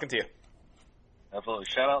great talking to you. Absolutely.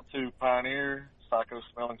 Shout out to Pioneer, Psycho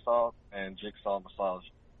Smelling Salt, and Jigsaw Massage.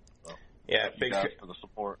 So, yeah, thank you guys for the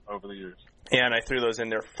support over the years. Yeah, and I threw those in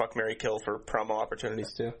there. Fuck, marry, kill for promo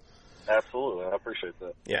opportunities too. Absolutely, I appreciate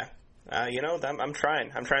that. Yeah. I'm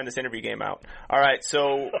trying. I'm trying this interview game out. All right,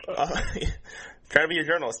 so trying to be your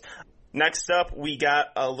journalist. Next up, we got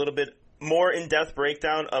a little bit more in-depth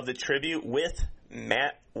breakdown of the tribute with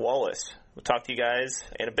Matt Wallace. We'll talk to you guys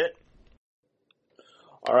in a bit.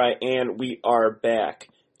 All right, and we are back.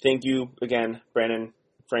 Thank you again, Brandon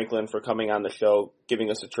Franklin, for coming on the show, giving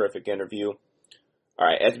us a terrific interview. All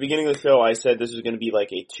right, at the beginning of the show, I said this was going to be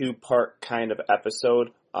like a 2-part kind of episode.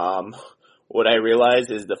 What I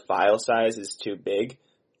realized is the file size is too big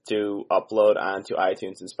to upload onto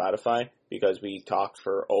iTunes and Spotify because we talked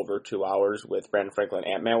for over 2 hours with Brandon Franklin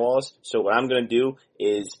and Matt Wallace. So what I'm going to do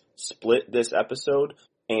is split this episode,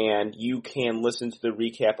 and you can listen to the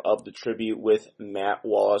recap of the tribute with Matt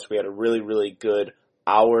Wallace. We had a really, really good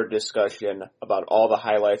hour discussion about all the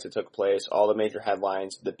highlights that took place, all the major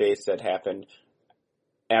headlines, the debates that happened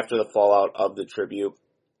after the fallout of the tribute.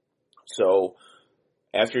 So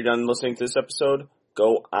after you're done listening to this episode,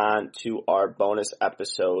 go on to our bonus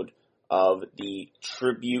episode of the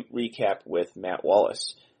tribute recap with Matt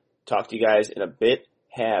Wallace. Talk to you guys in a bit.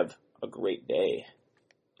 Have a great day.